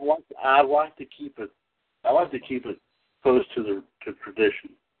I like to keep it close to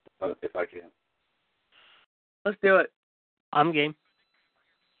tradition, if I can. Let's do it. I'm game.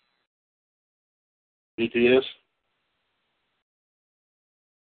 GTS.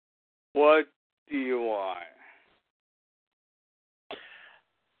 What do you want?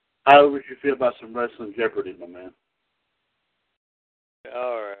 How would you feel about some Wrestling Jeopardy, my man?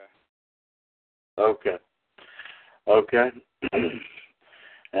 All right. Okay.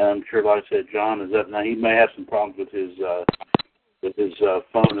 And I'm sure, like I said, John is up now. He may have some problems with his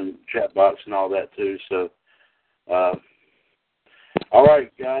phone and chat box and all that too. So, all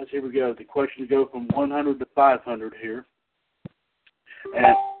right, guys, here we go. The questions go from 100 to 500 here,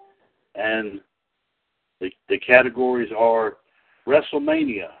 and the categories are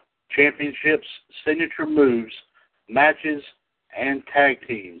WrestleMania, championships, signature moves, matches, and tag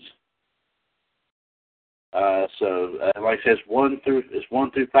teams. So, like I said, it's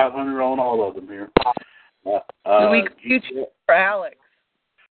 1 through 500 on all of them here. We each for Alex.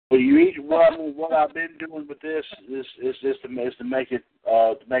 Well, you each. What I've been doing with this is to make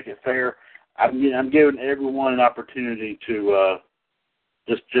it fair. I'm giving everyone an opportunity to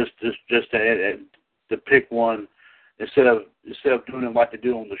just to pick one instead of doing it like they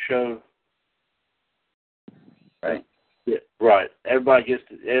do on the show. Right. Yeah, right. I give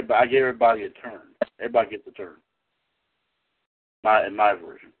everybody a turn. Everybody gets a turn. In my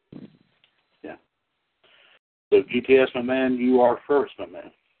version. Yeah. So GTS, my man, you are first, my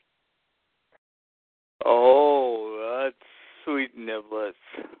man. Oh, that's sweet niblets.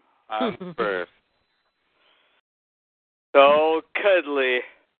 I'm first. So cuddly.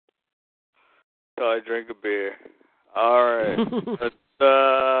 So I drink a beer. All right. Let's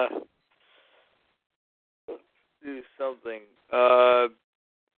do something.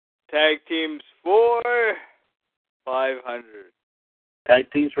 Tag teams for 500.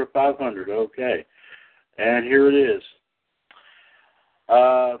 Tag teams for 500. Okay. And here it is.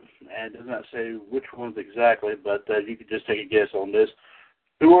 And it does not say which ones exactly, but you could just take a guess on this.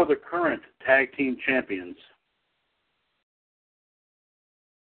 Who are the current tag team champions?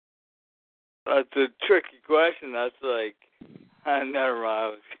 That's a tricky question. That's like, never mind. I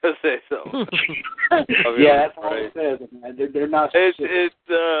was gonna say something. Yeah, that's all it says. They're not specific.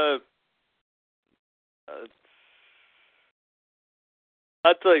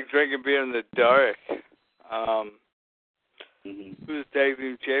 That's like drinking beer in the dark. Mm-hmm. Who's tag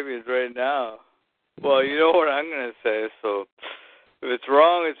team champions right now? Well, you know what I'm gonna say. So if it's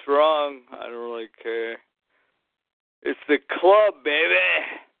wrong, it's wrong. I don't really care. It's the Club, baby.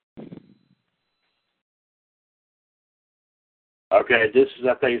 Okay, this is.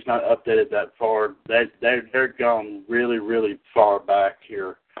 I think it's not updated that far. They're gone really, really far back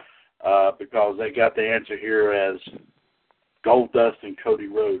here because they got the answer here as Goldust and Cody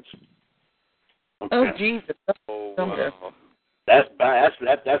Rhodes. Okay. Oh Jesus! Oh, wow. That's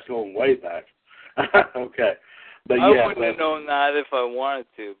going way back. Okay, but I yeah, wouldn't have known that if I wanted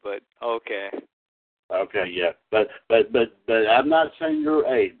to, but okay. Okay, yeah, but I'm not saying you're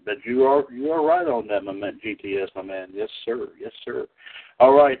A, but you are right on that, my man. GTS, my man. Yes, sir. Yes, sir.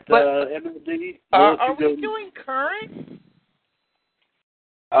 All right, MLD. Are we doing current?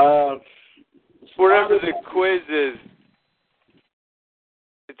 Whatever the quiz is.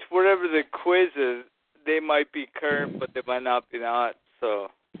 It's whatever the quiz is. They might be current, but they might not be not. So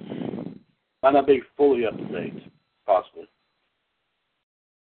might not be fully up to date, possibly.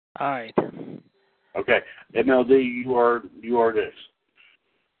 All right. Okay, MLD, you are next.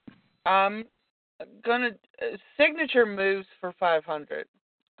 I'm gonna signature moves for 500.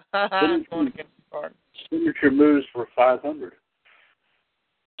 I'm going against the card. Signature moves for 500.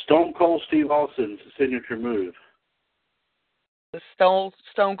 Stone Cold Steve Austin's signature move. The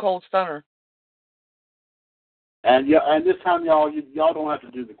Stone Cold Stunner. And this time, y'all don't have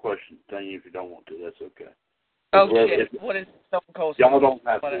to do the question thing if you don't want to. That's okay. Oh shit! What is Stone Cold Stunner? Y'all don't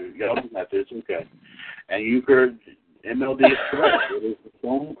have to. Y'all don't have to. It's okay. And you heard MLD is correct. It is the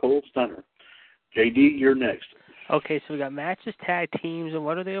Stone Cold Stunner. JD, you're next. Okay, so we got matches, tag teams, and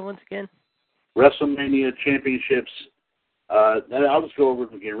what are the other ones again? WrestleMania Championships. I'll just go over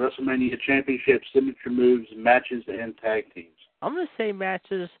them again. WrestleMania Championships, signature moves, matches, and tag teams. I'm going to say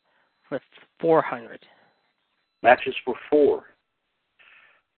matches for 400. Matches for 4.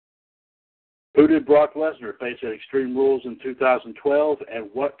 Who did Brock Lesnar face at Extreme Rules in 2012, and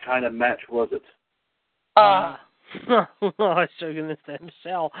what kind of match was it? I was going to say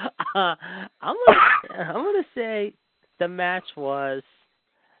Michelle. I'm gonna say the match was.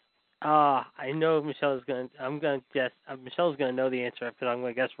 I know Michelle's going. I'm going to guess. Michelle's going to know the answer because I'm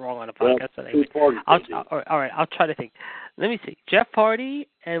going to guess wrong on a podcast. All right. I'll try to think. Let me see. Jeff Hardy,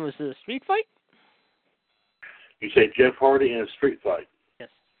 and was it a street fight? You say Jeff Hardy in a street fight. Yes.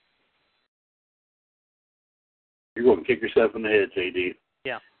 You're going to kick yourself in the head, JD.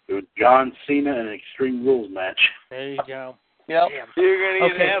 Yeah. It was John Cena in an Extreme Rules match. There you go. Yep. You're going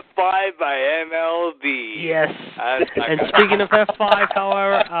to get F5 by MLD. Yes. And speaking of F5,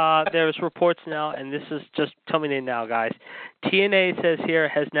 however, there's reports now, and this is just coming in now, guys. TNA says here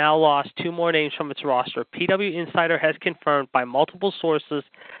has now lost 2 more names from its roster. PW Insider has confirmed by multiple sources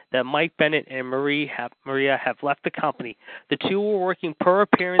that Mike Bennett and Maria have left the company. The two were working per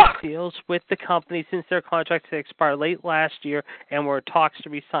appearance deals with the company since their contracts expired late last year and were in talks to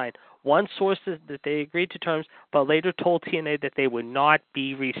resign. One source said that they agreed to terms, but later told TNA that they would not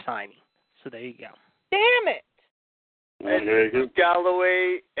be re-signing. So there you go. Damn it! And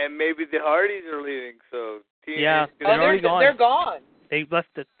Galloway and maybe the Hardys are leaving, so TNA they're already gone. They're gone. They left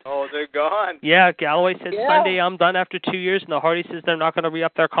it. Oh, they're gone. Yeah, Galloway said Sunday, I'm done after 2 years, and the Hardys says they're not going to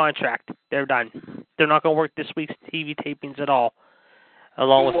re-up their contract. They're done. They're not going to work this week's TV tapings at all,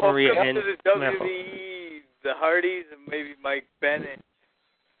 along with Maria and to the WWE, the Hardys, and maybe Mike Bennett.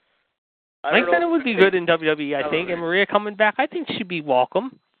 Mike Bennett would be good in WWE, I think, and Maria coming back, I think she'd be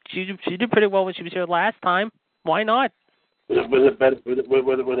welcome. She did pretty well when she was here last time. Why not? With a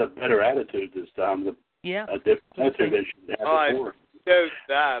better attitude this time. A different attitude than she had before. Knows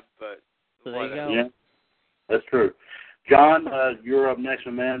that, but so there you go. Yeah, that's true. John, you're up next,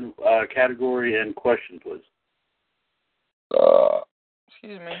 my man. Category and question, please.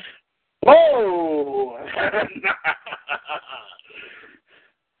 Excuse me. Whoa!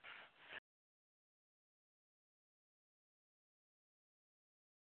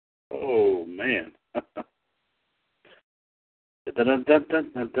 Oh man.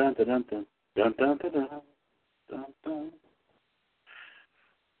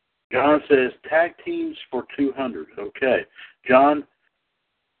 John says tag teams for 200. Okay, John.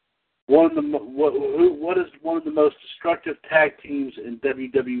 What is one of the most destructive tag teams in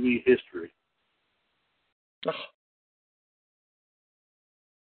WWE history? Of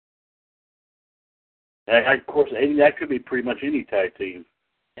course, that could be pretty much any tag team.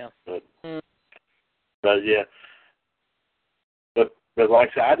 Yeah. But yeah. But like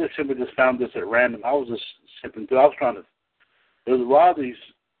I said, I just simply found this at random. I was just sipping through. I was trying to. There was a lot of these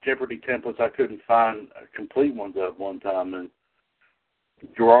Jeopardy templates I couldn't find complete ones at one time, and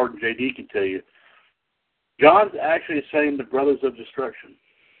Gerard and JD can tell you. John's actually saying the Brothers of Destruction.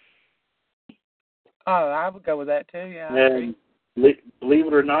 Oh, I would go with that too. Yeah. And believe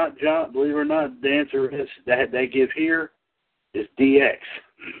it or not, John, the answer is that they give here is DX.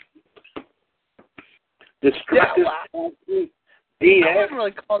 Destructive. DX. I wouldn't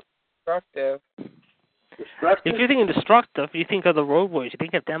really call it destructive. If you're thinking destructive, you think of the Road Warriors. You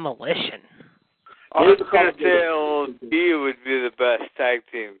think of Demolition. I was going to say LD would be the best tag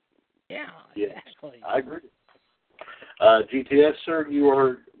team. Yeah, exactly. I agree. GTS, sir, you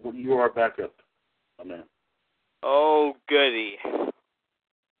are back up. Oh, man. Oh, goody.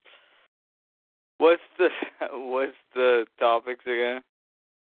 What's the topics again?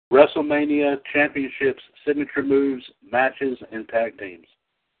 WrestleMania, championships, signature moves, matches, and tag teams.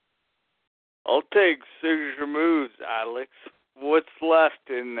 I'll take signature moves, Alex. What's left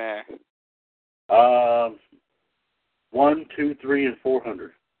in there? 1, 2, 3, and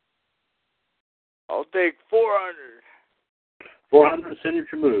 400. I'll take 400. 400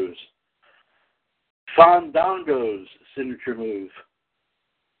 signature moves. Fandango's signature move.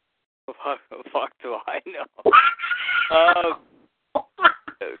 Fuck do I know?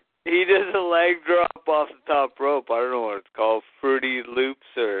 He does a leg drop off the top rope. I don't know what it's called. Fruity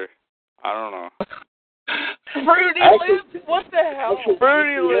Loops or I don't know. Fruity Loops? What the hell?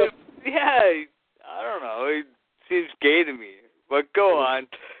 Fruity Loops. Yeah, I don't know. It seems gay to me. But go on.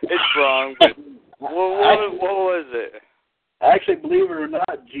 It's wrong. But what was it? Actually, believe it or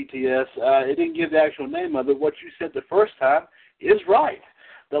not, GTS, it didn't give the actual name of it. What you said the first time is right.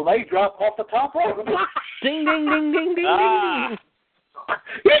 The leg drop off the top rope. Ding, ding, ding, ding, ding, ding.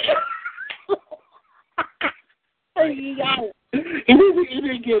 He got it. He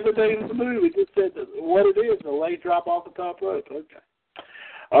didn't give the name of the move. He just said what it is, the leg drop off the top rope. Okay.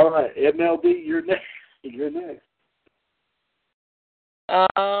 All right, MLB, you're next. You're next.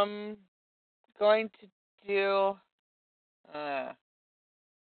 Going to do...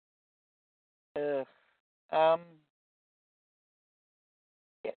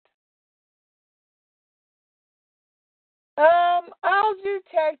 I'll do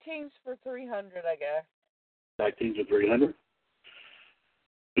tag teams for 300, I guess. Tag teams for 300?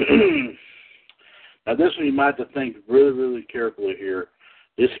 Now, this one you might have to think really, really carefully here.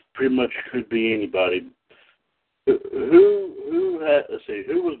 This pretty much could be anybody. Who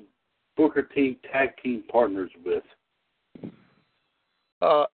was Booker T tag team partners with?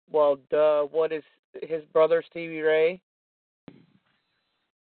 What is his brother, Stevie Ray?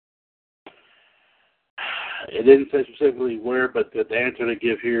 It didn't say specifically where, but the answer they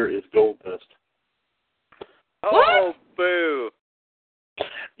give here is Goldust. Oh, boo.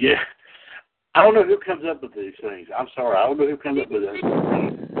 Yeah. I don't know who comes up with these things. I'm sorry. I don't know who comes up with that.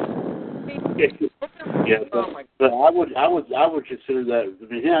 Yeah, but I would consider that. I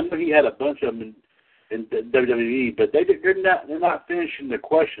mean, I know he had a bunch of them in WWE, but they're not finishing the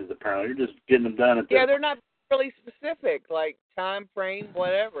questions apparently. They're just getting them done. They're not really specific, like time frame,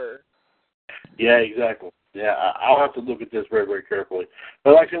 whatever. Yeah, exactly. Yeah, I'll have to look at this very, very carefully.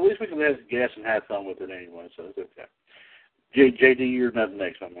 But like I said, at least we can guess and have fun with it anyway, so it's okay. JD, you're not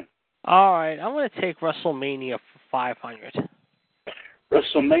next on me. All right, I'm going to take WrestleMania for 500.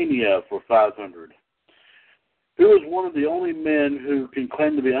 WrestleMania for 500. Who is one of the only men who can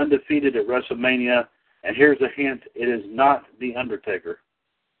claim to be undefeated at WrestleMania? And here's a hint, it is not The Undertaker.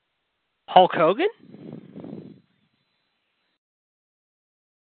 Hulk Hogan?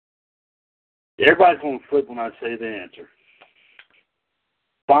 Everybody's going to flip when I say the answer.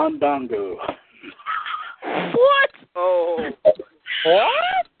 Fandango. What? Oh.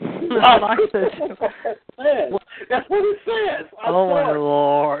 What? That's what it says. Oh, my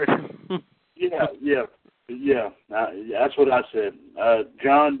Lord. Yeah. That's what I said.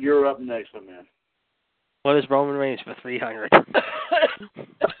 John, you're up next, my man. What is Roman Reigns for 300?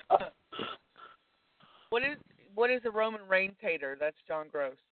 What is a Roman Reigns hater? That's John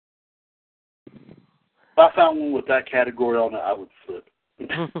Gross. If I found one with that category on it, I would flip. Let's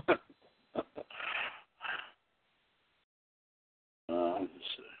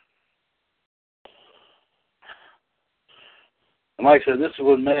see. And like I said, this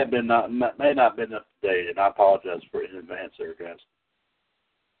one may not have been up to date, and I apologize for it in advance there, guys.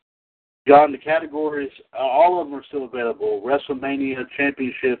 John, the categories, all of them are still available. WrestleMania,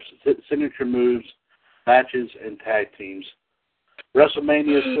 championships, signature moves, matches, and tag teams.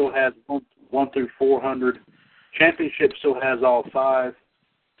 WrestleMania still has 1 through 400. Championship still has all 5.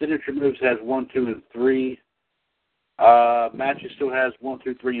 Signature moves has 1, 2, and 3. Matches still has 1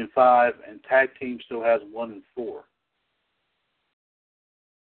 through 3 and 5. And tag team still has 1 and 4.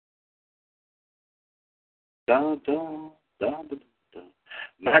 Dun, dun, dun, dun, dun.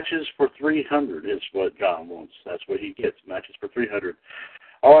 Matches for 300 is what John wants. That's what he gets, matches for 300.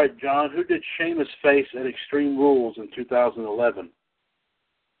 All right, John, who did Sheamus face at Extreme Rules in 2011?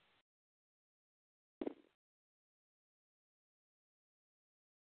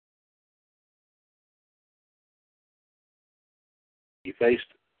 He faced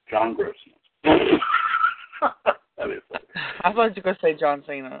John Gross. I thought you were going to say John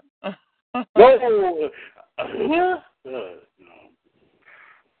Cena. No.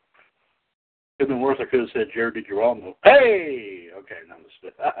 Could have been worse. I could have said Jared DiGirolamo. Hey! Okay,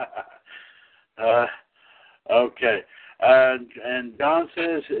 no, okay. And Don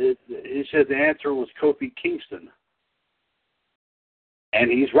says, he said the answer was Kofi Kingston.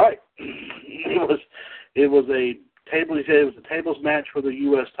 And he's right. It was a table. He said it was a tables match for the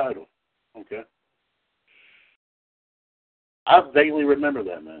U.S. title. Okay. I vaguely remember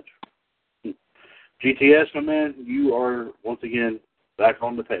that match. GTS, my man, you are once again back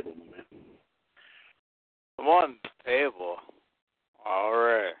on the table, my man. I'm on the table. All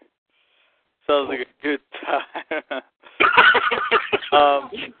right. Sounds like a good time.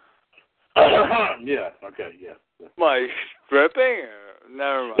 Okay, yeah. My stripping?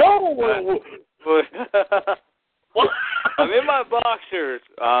 Never mind. No! I'm in my boxers.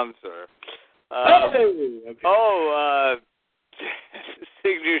 I'm sorry. Okay.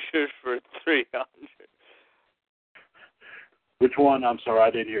 Signatures for 300. Which one? I'm sorry,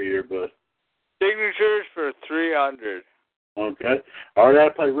 I didn't hear you, but Signatures for 300. okay. All right, I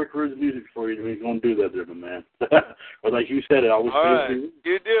gotta play Rick Rude's music for you. We're gonna do that, there, my man. But like you said, it always All feels right, good.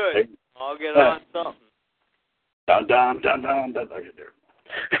 you do it. I'll get on something. Dun dun dun dun dun. Okay, there.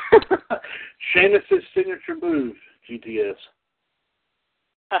 Sheamus's signature move, GTS.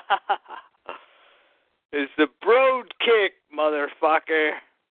 It's the broad kick, motherfucker.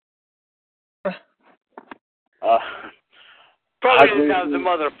 Probably didn't have the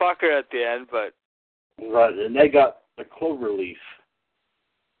motherfucker at the end, but right, and they got the clover leaf.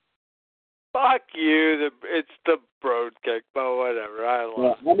 Fuck you. It's the broad kick, but whatever. I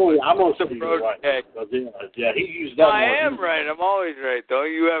love it. I'm gonna say the you're broad right. kick. Yeah, he used that. I am right. I'm always right.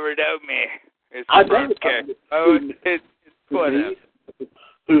 Don't you ever doubt me. It's I the broad kick. It's whatever.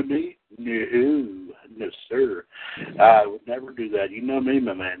 Who, me? No, sir. I would never do that. You know me,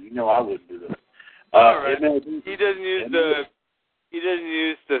 my man. You know I wouldn't do that. All right. MLD, He doesn't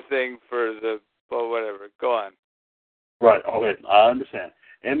use the thing for the. Well, whatever. Go on. Right. Okay. I understand.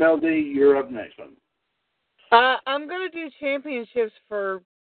 MLD, you're up next, one. I'm gonna do championships for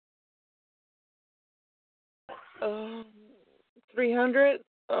 300.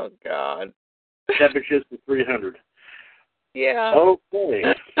 Oh God. Championships for 300. Yeah. Okay.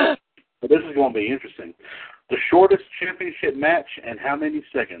 Well, this is going to be interesting. The shortest championship match and how many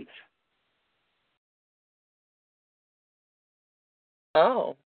seconds?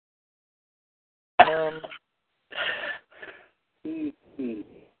 Oh.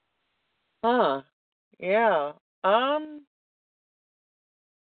 Huh. Yeah.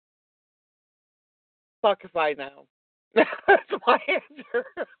 Fuck if I know. That's my answer.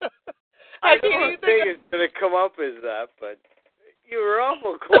 I don't think it's going to come up as that, but you were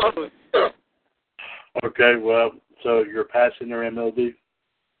awful close. Okay, well, so you're passing their MLD?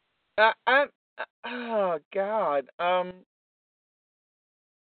 Oh, God.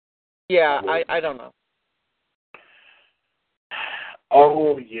 Yeah, I don't know.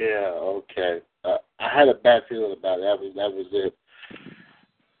 Oh, yeah, okay. I had a bad feeling about it. That was it.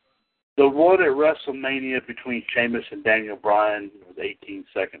 The one at WrestleMania between Sheamus and Daniel Bryan was 18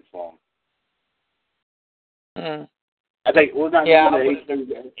 seconds long. I think, was that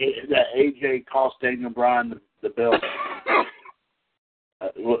that AJ cost Daniel Bryan the belt?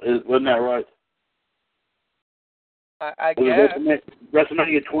 Wasn't that right? I guess.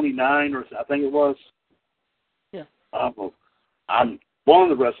 WrestleMania 29, or I think it was. Yeah. I'm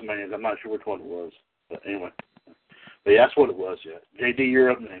one of the WrestleManias. I'm not sure which one it was, but anyway. But yeah, that's what it was. Yeah. JD,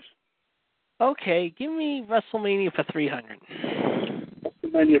 you're up next. Okay, give me WrestleMania for 300.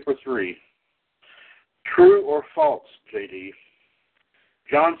 WrestleMania for 3. True or false, JD?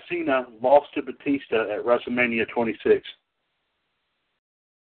 John Cena lost to Batista at WrestleMania 26.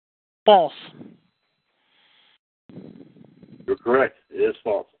 False. You're correct. It is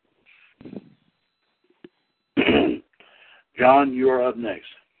false. John, you are up next.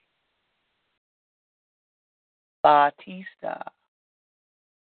 Batista.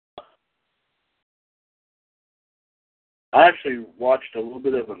 I actually watched a little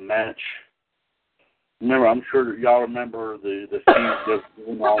bit of a match. Remember, I'm sure y'all remember the feud that was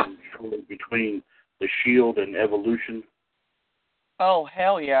going on between The Shield and Evolution. Oh,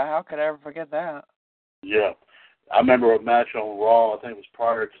 hell yeah. How could I ever forget that? Yeah. I remember a match on Raw, I think it was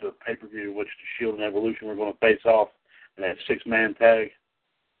prior to the pay-per-view, in which The Shield and Evolution were going to face off in that 6-man tag.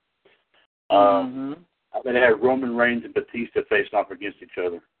 I mean, they had Roman Reigns and Batista facing off against each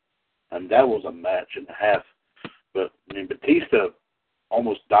other. And that was a match and a half. But, I mean, Batista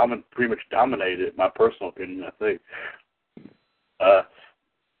almost pretty much dominated, in my personal opinion, I think.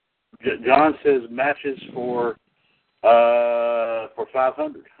 John says matches for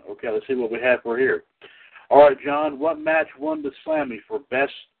 500. Okay, let's see what we have for here. All right, John, what match won the Slammy for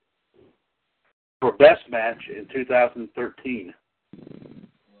best match in 2013?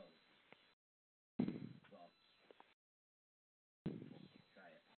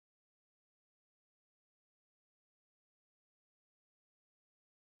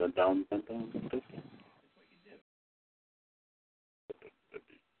 Dun, dun, dun, dun, dun, dun.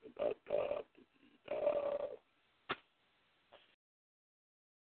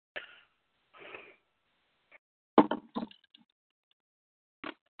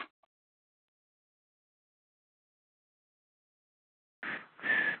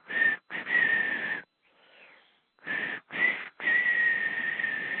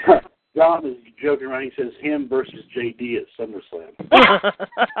 John, John is joking around. He says him versus JD at SummerSlam.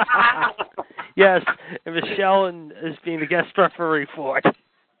 Yes, and Michelle is being the guest referee for it.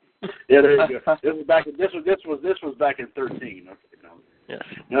 Yeah, there you go. This was back in 13. Okay, no. Yes.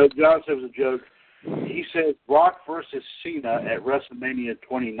 No, John said it was a joke. He said Brock versus Cena at WrestleMania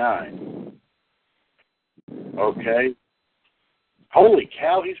 29. Okay. Holy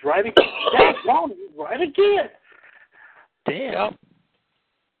cow, he's right again. That's wrong. He's right again. Damn.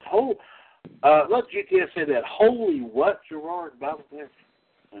 Oh, let GTS say that. Holy what, Gerard?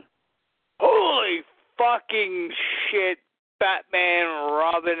 Holy fucking shit, Batman,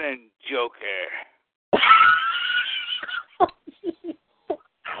 Robin, and Joker.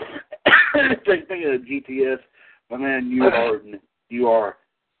 Thinking of GTS, my man, you are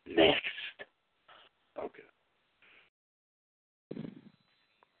next. Okay.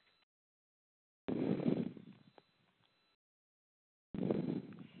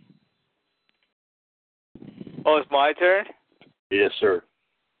 Oh, it's my turn? Yes, sir.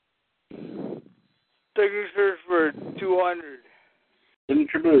 Signatures for 200.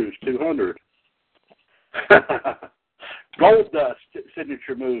 Signature moves, 200. Gold dust,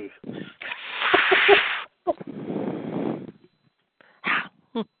 signature move.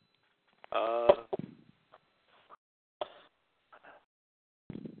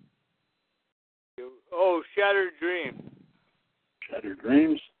 Shattered Dream. Shattered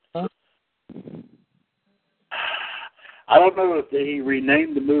Dreams? Huh? I don't know if he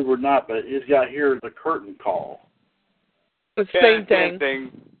renamed the move or not, but it's got here the curtain call. The same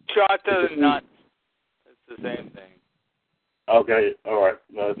thing. Shot to the nuts. It's the same thing. Okay, all right.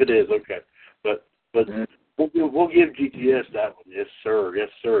 If it is, okay. But we'll give GTS that one. Yes, sir. Yes,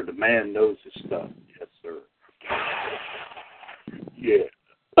 sir. The man knows his stuff. Yes, sir. Yeah.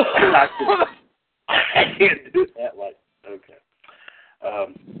 I can't do that like, okay.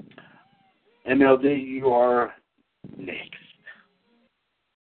 MLD, you are next.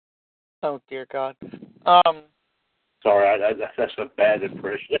 Oh, dear God. Sorry, that's a bad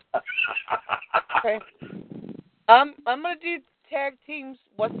impression. Okay. I'm going to do tag teams.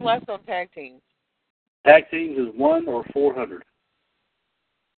 What's left on tag teams? Tag teams is 1 or 400?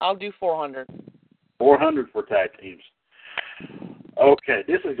 I'll do 400. 400 for tag teams. Okay,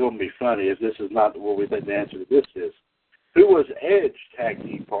 this is going to be funny if this is not what we think the answer to this is. Who was Edge tag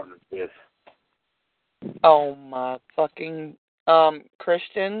team partnered with? Oh, my fucking...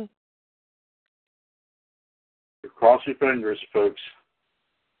 Christian? Cross your fingers, folks.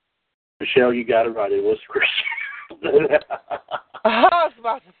 Michelle, you got it right. It was Christian. I was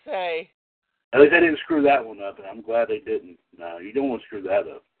about to say. At least they didn't screw that one up, and I'm glad they didn't. No, you don't want to screw that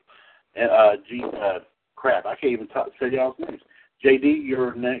up. And, crap, I can't even say y'all's names. JD,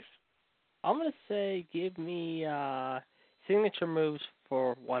 you're next. I'm going to say give me signature moves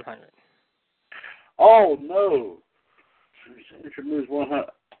for 100. Oh, no. Signature moves 100.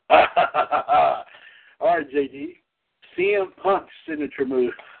 All right, JD. CM Punk's signature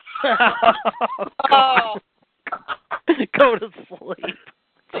move. Oh. Go to sleep.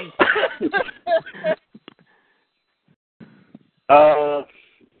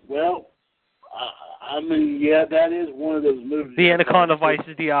 Well, I mean, yeah, that is one of those moves. The Anaconda Vice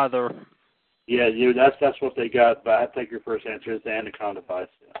is the other. Yeah, that's what they got, but I take your first answer. It's the Anaconda Vice.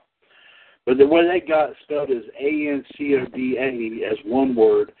 Yeah. But the way they got spelled is ANCODA as one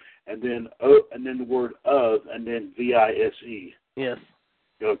word, and then the word of, and then VISE. Yes.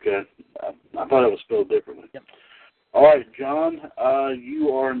 Okay. I thought it was spelled differently. Yep. All right, John, you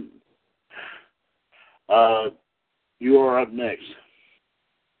are up next.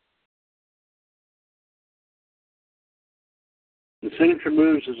 The signature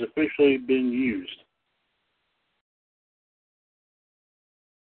moves has officially been used.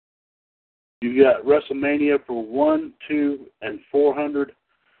 You got WrestleMania for 1, 2, and 400,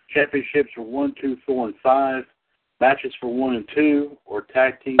 championships for 1, 2, 4, and 5, matches for 1 and 2, or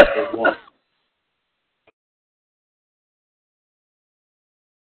tag teams for 1.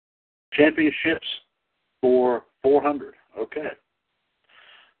 Championships for 400. Okay.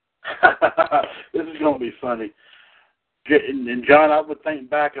 This is going to be funny. And John, I would think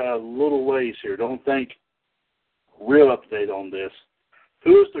back a little ways here. Don't think real update on this.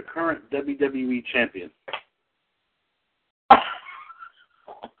 Who is the current WWE champion?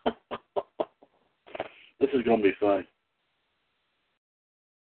 This is going to be funny.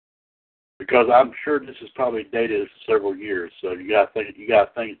 Because I'm sure this is probably dated several years, so you got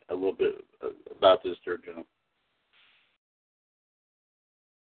to think a little bit about this there, John.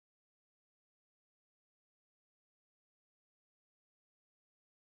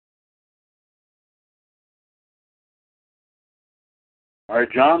 All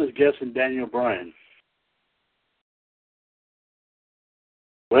right, John is guessing Daniel Bryan.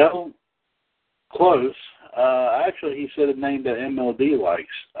 Well, close. Actually, he said a name that MLD likes.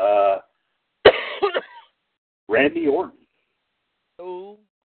 Randy Orton. Oh,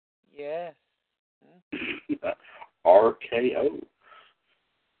 yes. RKO.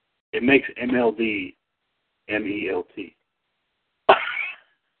 It makes MLD MELT.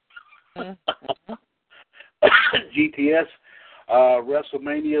 GTS,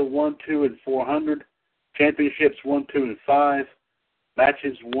 WrestleMania 1, 2, and 400. Championships 1, 2, and 5.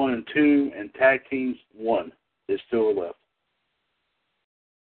 Matches 1 and 2, and tag teams 1 is still left.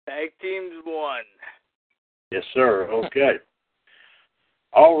 Tag teams 1. Yes, sir. Okay.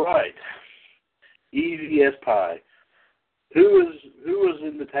 All right. Easy as pie. Who was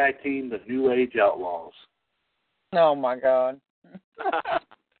in the tag team, the New Age Outlaws? Oh my God.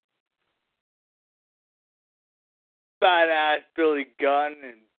 Badass Billy Gunn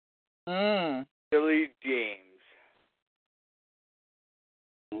and Mm. Billy James.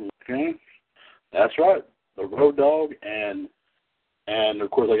 Okay, that's right. The Road Dogg and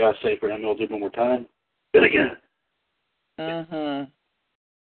of course I gotta say for MLD one more time, Billy Gunn. Mhm.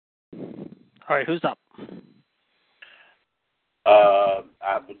 All right, who's up?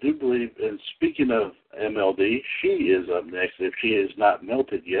 I do believe, and speaking of MLD, she is up next if she is not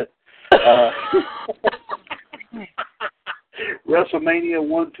melted yet. WrestleMania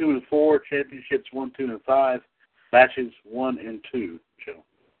 1, 2, and 4, championships 1, 2, and 5, matches 1 and 2. Joe.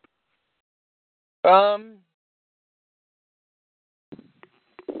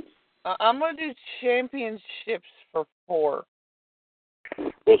 I'm gonna do championships for 4.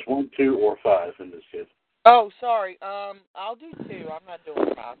 Was 1, 2, or 5 in this case? Oh, sorry. I'll do 2. I'm not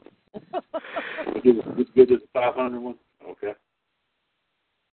doing 5. We good to the 500 one? Okay.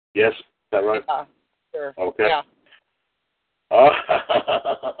 Yes, is that right? Yeah, sure. Okay. Yeah.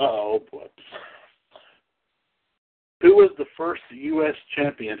 Oh, boy. Who was the first U.S.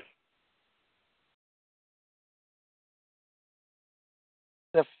 champion?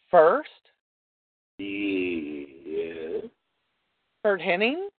 The first? Yeah. Kurt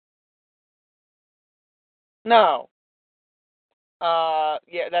Hennig? No.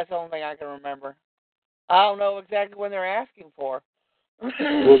 Yeah, that's the only thing I can remember. I don't know exactly when they're asking for. Well,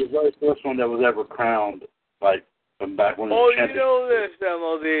 the very first one that was ever crowned, like, from back when it was champion. You know this,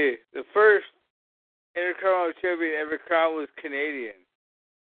 MLD. The first Intercontinental Champion ever crowned was Canadian.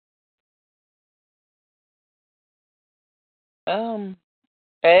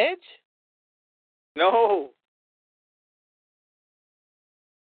 Edge? No.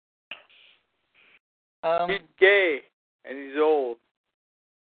 He's gay, and he's old.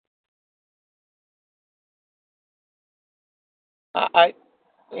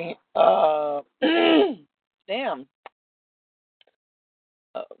 Damn.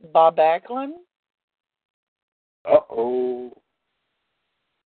 Bob Backlund? Uh-oh.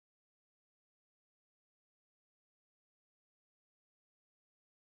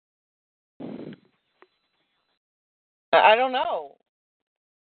 I don't know.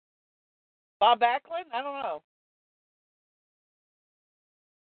 Bob Backlund? I don't know.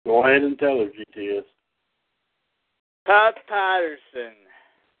 Go ahead and tell her, GTS. Pat Patterson.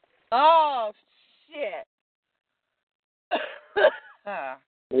 Oh, shit.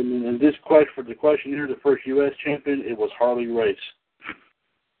 And this question, for the question here, the first U.S. champion, it was Harley Race.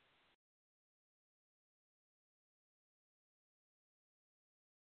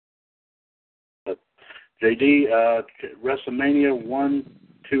 JD, WrestleMania 1,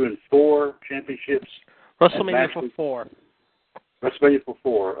 2, and 4 championships. WrestleMania for 4. WrestleMania for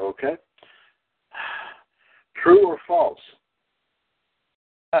 4, okay. True or false?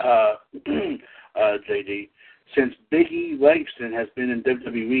 JD, since Big E Langston has been in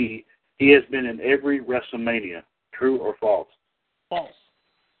WWE, he has been in every WrestleMania. True or false? False.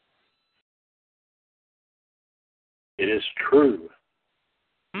 It is true.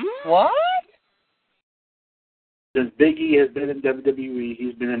 What? Since Big E has been in WWE,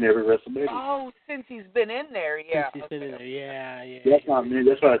 he's been in every WrestleMania. Oh, since he's been in there, yeah. Since he's been in there, yeah. That's not me.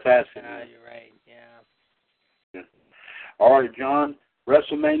 That's what I was asking. Yeah, you're right, yeah. All right, John.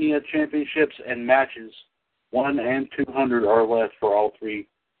 WrestleMania championships and matches 1 and 200 are left for all 3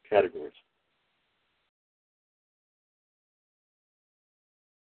 categories.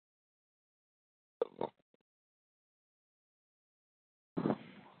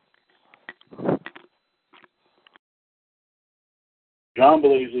 John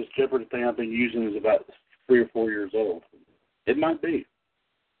believes this Jeopardy thing I've been using is about 3 or 4 years old. It might be.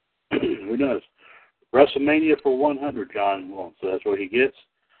 Who knows? WrestleMania for 100, John wants, so that's what he gets.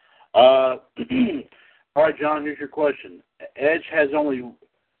 All right, John, here's your question. Edge has only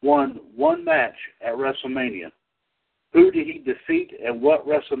won one match at WrestleMania. Who did he defeat, and what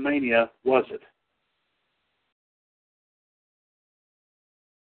WrestleMania was it?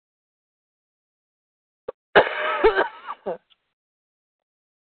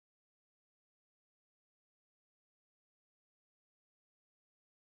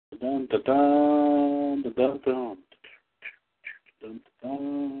 Dun, dun, dun, dun, dun, dun. Dun,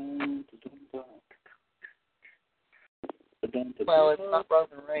 dun, dun, dun, dun. Well, it's not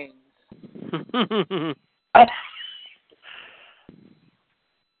Roman Reigns.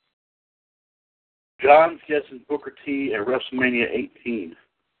 John's guessing Booker T at WrestleMania 18.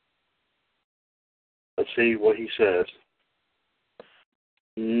 Let's see what he says.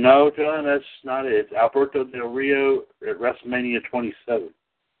 No, John, that's not it. It's Alberto Del Rio at WrestleMania 27.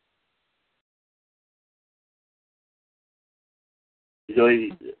 I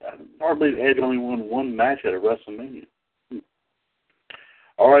believe Edge only won one match at a WrestleMania.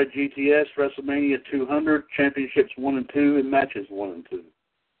 All right, GTS, WrestleMania 200, championships 1 and 2, and matches 1 and 2.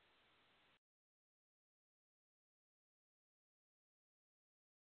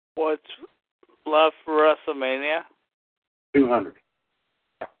 What's left for WrestleMania? 200.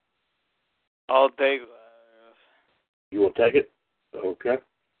 I'll take that. You will take it? Okay.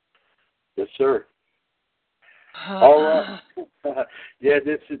 Yes, sir. All right. Yeah,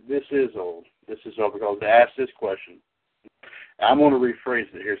 this is old. This is old because they asked this question. I'm going to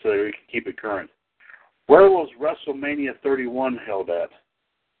rephrase it here so that we can keep it current. Where was WrestleMania 31 held at?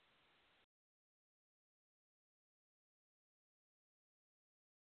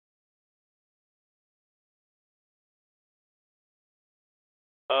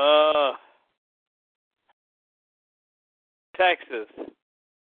 Texas.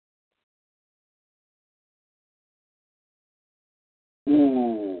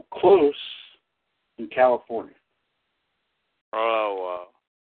 Ooh, close. In California. Oh, wow.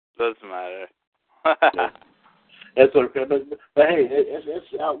 Doesn't matter. Yeah. That's okay, but hey,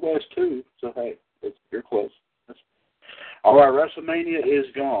 it's out west too. So hey, you're close. All right, WrestleMania is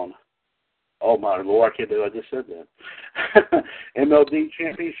gone. Oh my Lord, I can't believe I just said that. MLD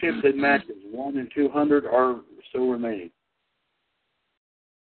championships and matches 1 and 200 are still remaining.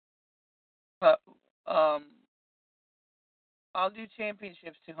 I'll do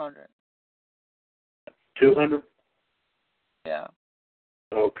championships 200. 200. Yeah.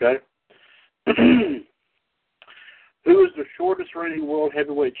 Okay. Who is the shortest reigning world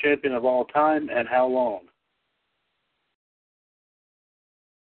heavyweight champion of all time, and how long?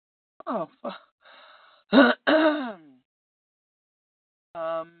 Oh.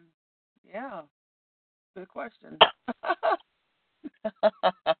 Yeah. Good question.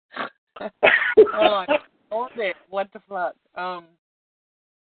 Hold on. Hold it. What the fuck?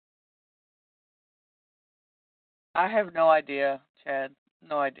 I have no idea, Chad.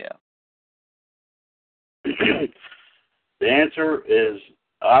 No idea. The answer is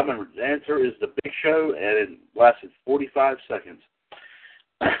the Big Show, and it lasted 45 seconds.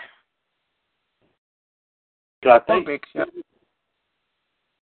 So I think Big Show.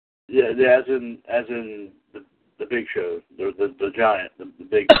 Yeah, as in the Big Show, the giant, the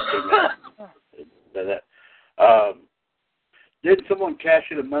big man. Didn't someone cash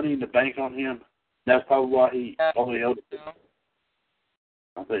in the Money in the Bank on him? That's probably why he only held it.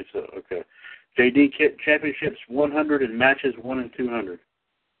 I think so. Okay. JD championships 100 and matches 1 and 200.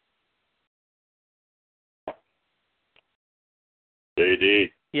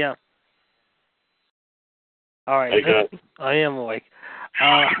 JD. Yeah. All right. I am awake.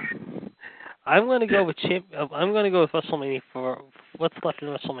 I'm going to go with WrestleMania for what's left in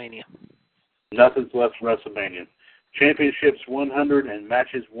WrestleMania. Nothing's left in WrestleMania. Championships 100 and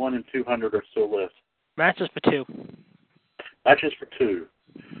matches 1 and 200 are still left. Matches for 2. Matches for 2.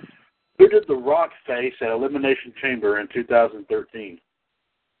 Who did The Rock face at Elimination Chamber in 2013?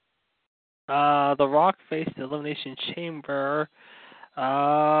 The Rock faced the Elimination Chamber.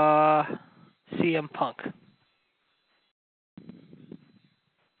 CM Punk.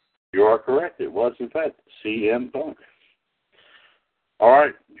 You are correct. It was, in fact, CM Punk. All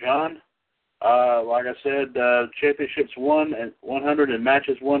right, John. Like I said, championships 1 and 100 and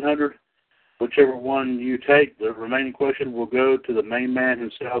matches 100. Whichever one you take, the remaining question will go to the main man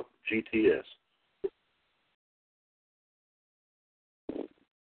himself, GTS.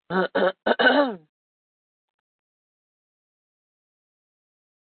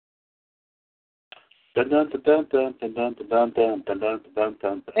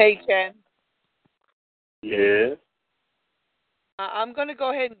 Hey, Ken. Yeah. I'm going to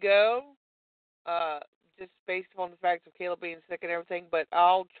go ahead and go, just based upon the fact of Caleb being sick and everything, but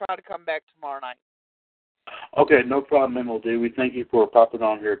I'll try to come back tomorrow night. Okay, no problem, MLD. We thank you for popping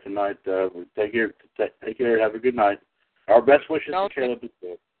on here tonight. Take care. Have a good night. Our best wishes to Caleb.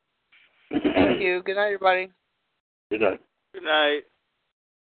 Thank you. Good night, everybody. Good night. Good night.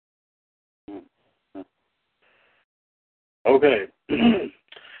 Okay.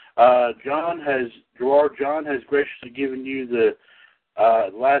 Gerard John has graciously given you the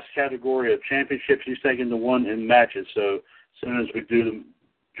last category of championships. He's taking the one in matches. So as soon as we do them,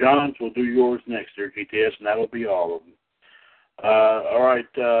 John's, we'll do yours next year, GTS, and that'll be all of them. All right,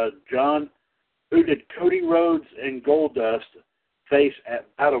 John, who did Cody Rhodes and Goldust face at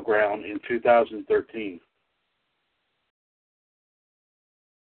Battleground in 2013?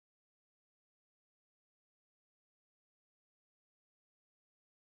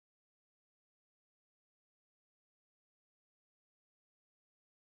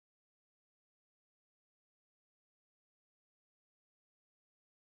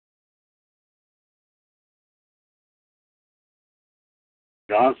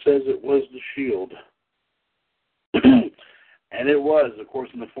 John says it was the Shield. And it was, of course,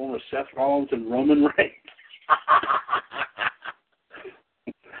 in the form of Seth Rollins and Roman Reigns.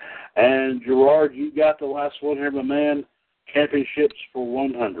 And Gerard, you got the last one here, my man. Championships for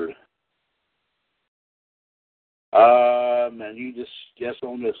 100. Man, you just guess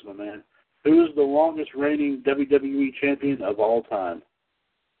on this, my man. Who is the longest reigning WWE champion of all time?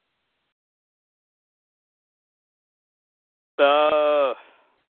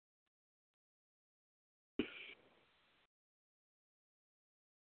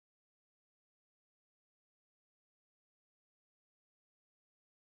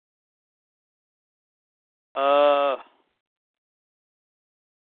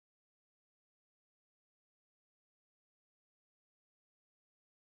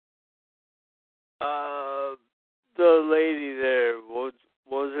 The lady there, what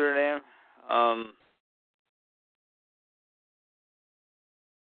was her name?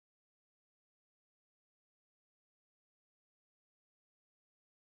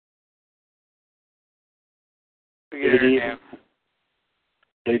 Forget her name.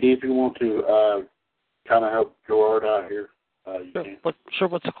 JD, if you want to kind of help Gerard out here, you can.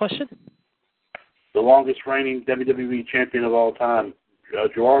 What's the question? The longest reigning WWE champion of all time.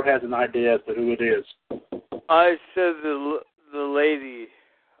 Gerard has an idea as to who it is. I said the lady.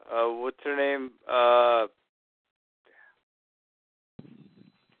 What's her name? I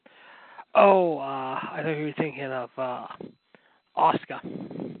thought you were thinking of Oscar.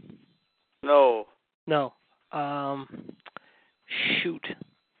 No. Shoot.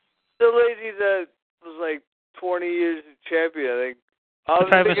 The lady that was like 20 years champion, I think. I was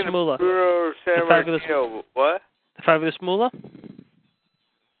thinking of Bruno or San Martino. What? The Fabulous Moolah?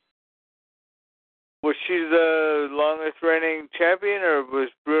 Was she the longest reigning champion, or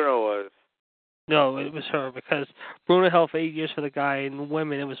was Bruno was? No, it was her, because Bruno held for 8 years for the guy, and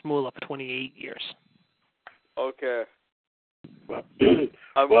women, it was Moolah for 28 years. Okay. I'm going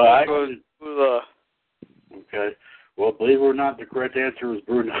to go with Moolah. Okay. Well, believe it or not, the correct answer is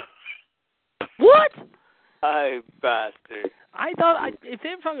Bruno. What? I bastard. I thought, if they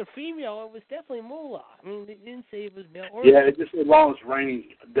were talking female, it was definitely Moolah. I mean, they didn't say it was male. Yeah, it's just the longest reigning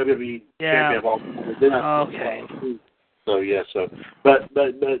WWE champion of all time. Okay. So yeah, but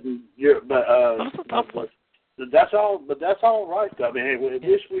that's all right though. I mean, hey, at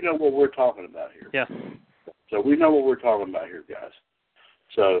least we know what we're talking about here. Yeah. So we know what we're talking about here, guys.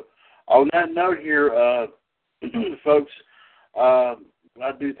 So on that note here, folks, I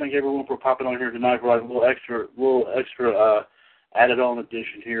do thank everyone for popping on here tonight for a little extra added on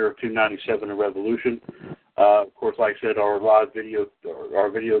edition here of 297 of Revolution. Of course, like I said, our live video, our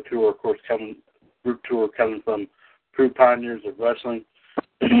video tour, of course, group tour coming from True Pioneers of Wrestling,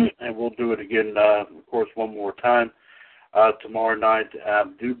 and we'll do it again, of course, one more time tomorrow night. I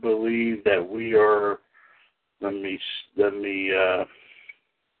do believe that we are. Let me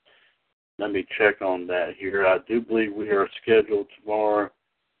check on that here. I do believe we are scheduled tomorrow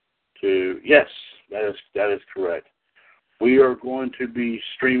to. Yes, that is correct. We are going to be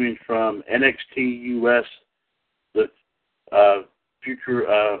streaming from NXT US, the future.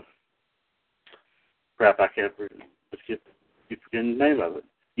 Crap, I can't. Let's keep forgetting the name of it.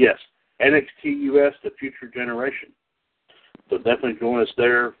 Yes, NXT US, the Future Generation. So definitely join us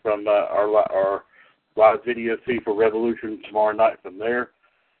there from our live video feed for Revolution tomorrow night from there.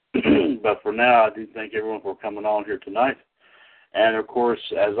 But for now, I do thank everyone for coming on here tonight. And, of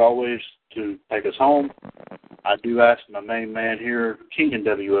course, as always, to take us home, I do ask my main man here, King and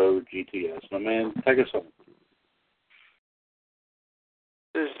WOGTS. My man, take us home.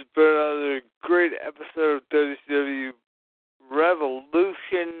 This has been another great episode of WCW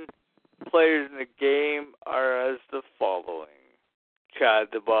Revolution. players in the game are as the following: Chad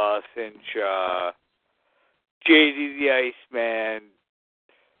the Boss Hinshaw, JD the Iceman,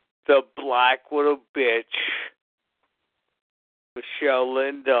 the Black Widow Bitch, Michelle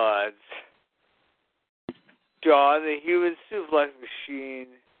Lynn Dodds, John the Human Suplex Machine,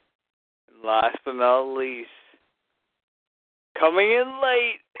 and last but not least, coming in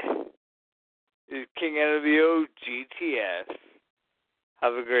late is King NWO GTS.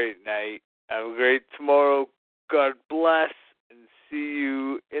 Have a great night. Have a great tomorrow. God bless, and see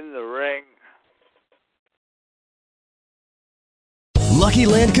you in the ring. Lucky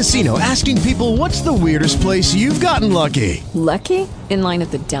Land Casino, asking people, what's the weirdest place you've gotten lucky? Lucky? In line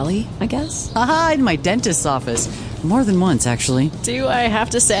at the deli, I guess? Aha, in my dentist's office. More than once, actually. Do I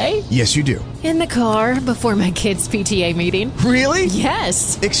have to say? Yes, you do. In the car before my kids' PTA meeting. Really?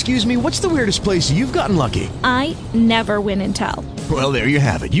 Yes. Excuse me, what's the weirdest place you've gotten lucky? I never win and tell. Well, there you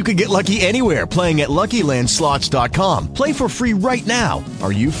have it. You can get lucky anywhere, playing at LuckyLandSlots.com. Play for free right now.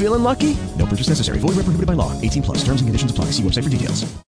 Are you feeling lucky? No purchase necessary. Void where prohibited by law. 18+. Terms and conditions apply. See website for details.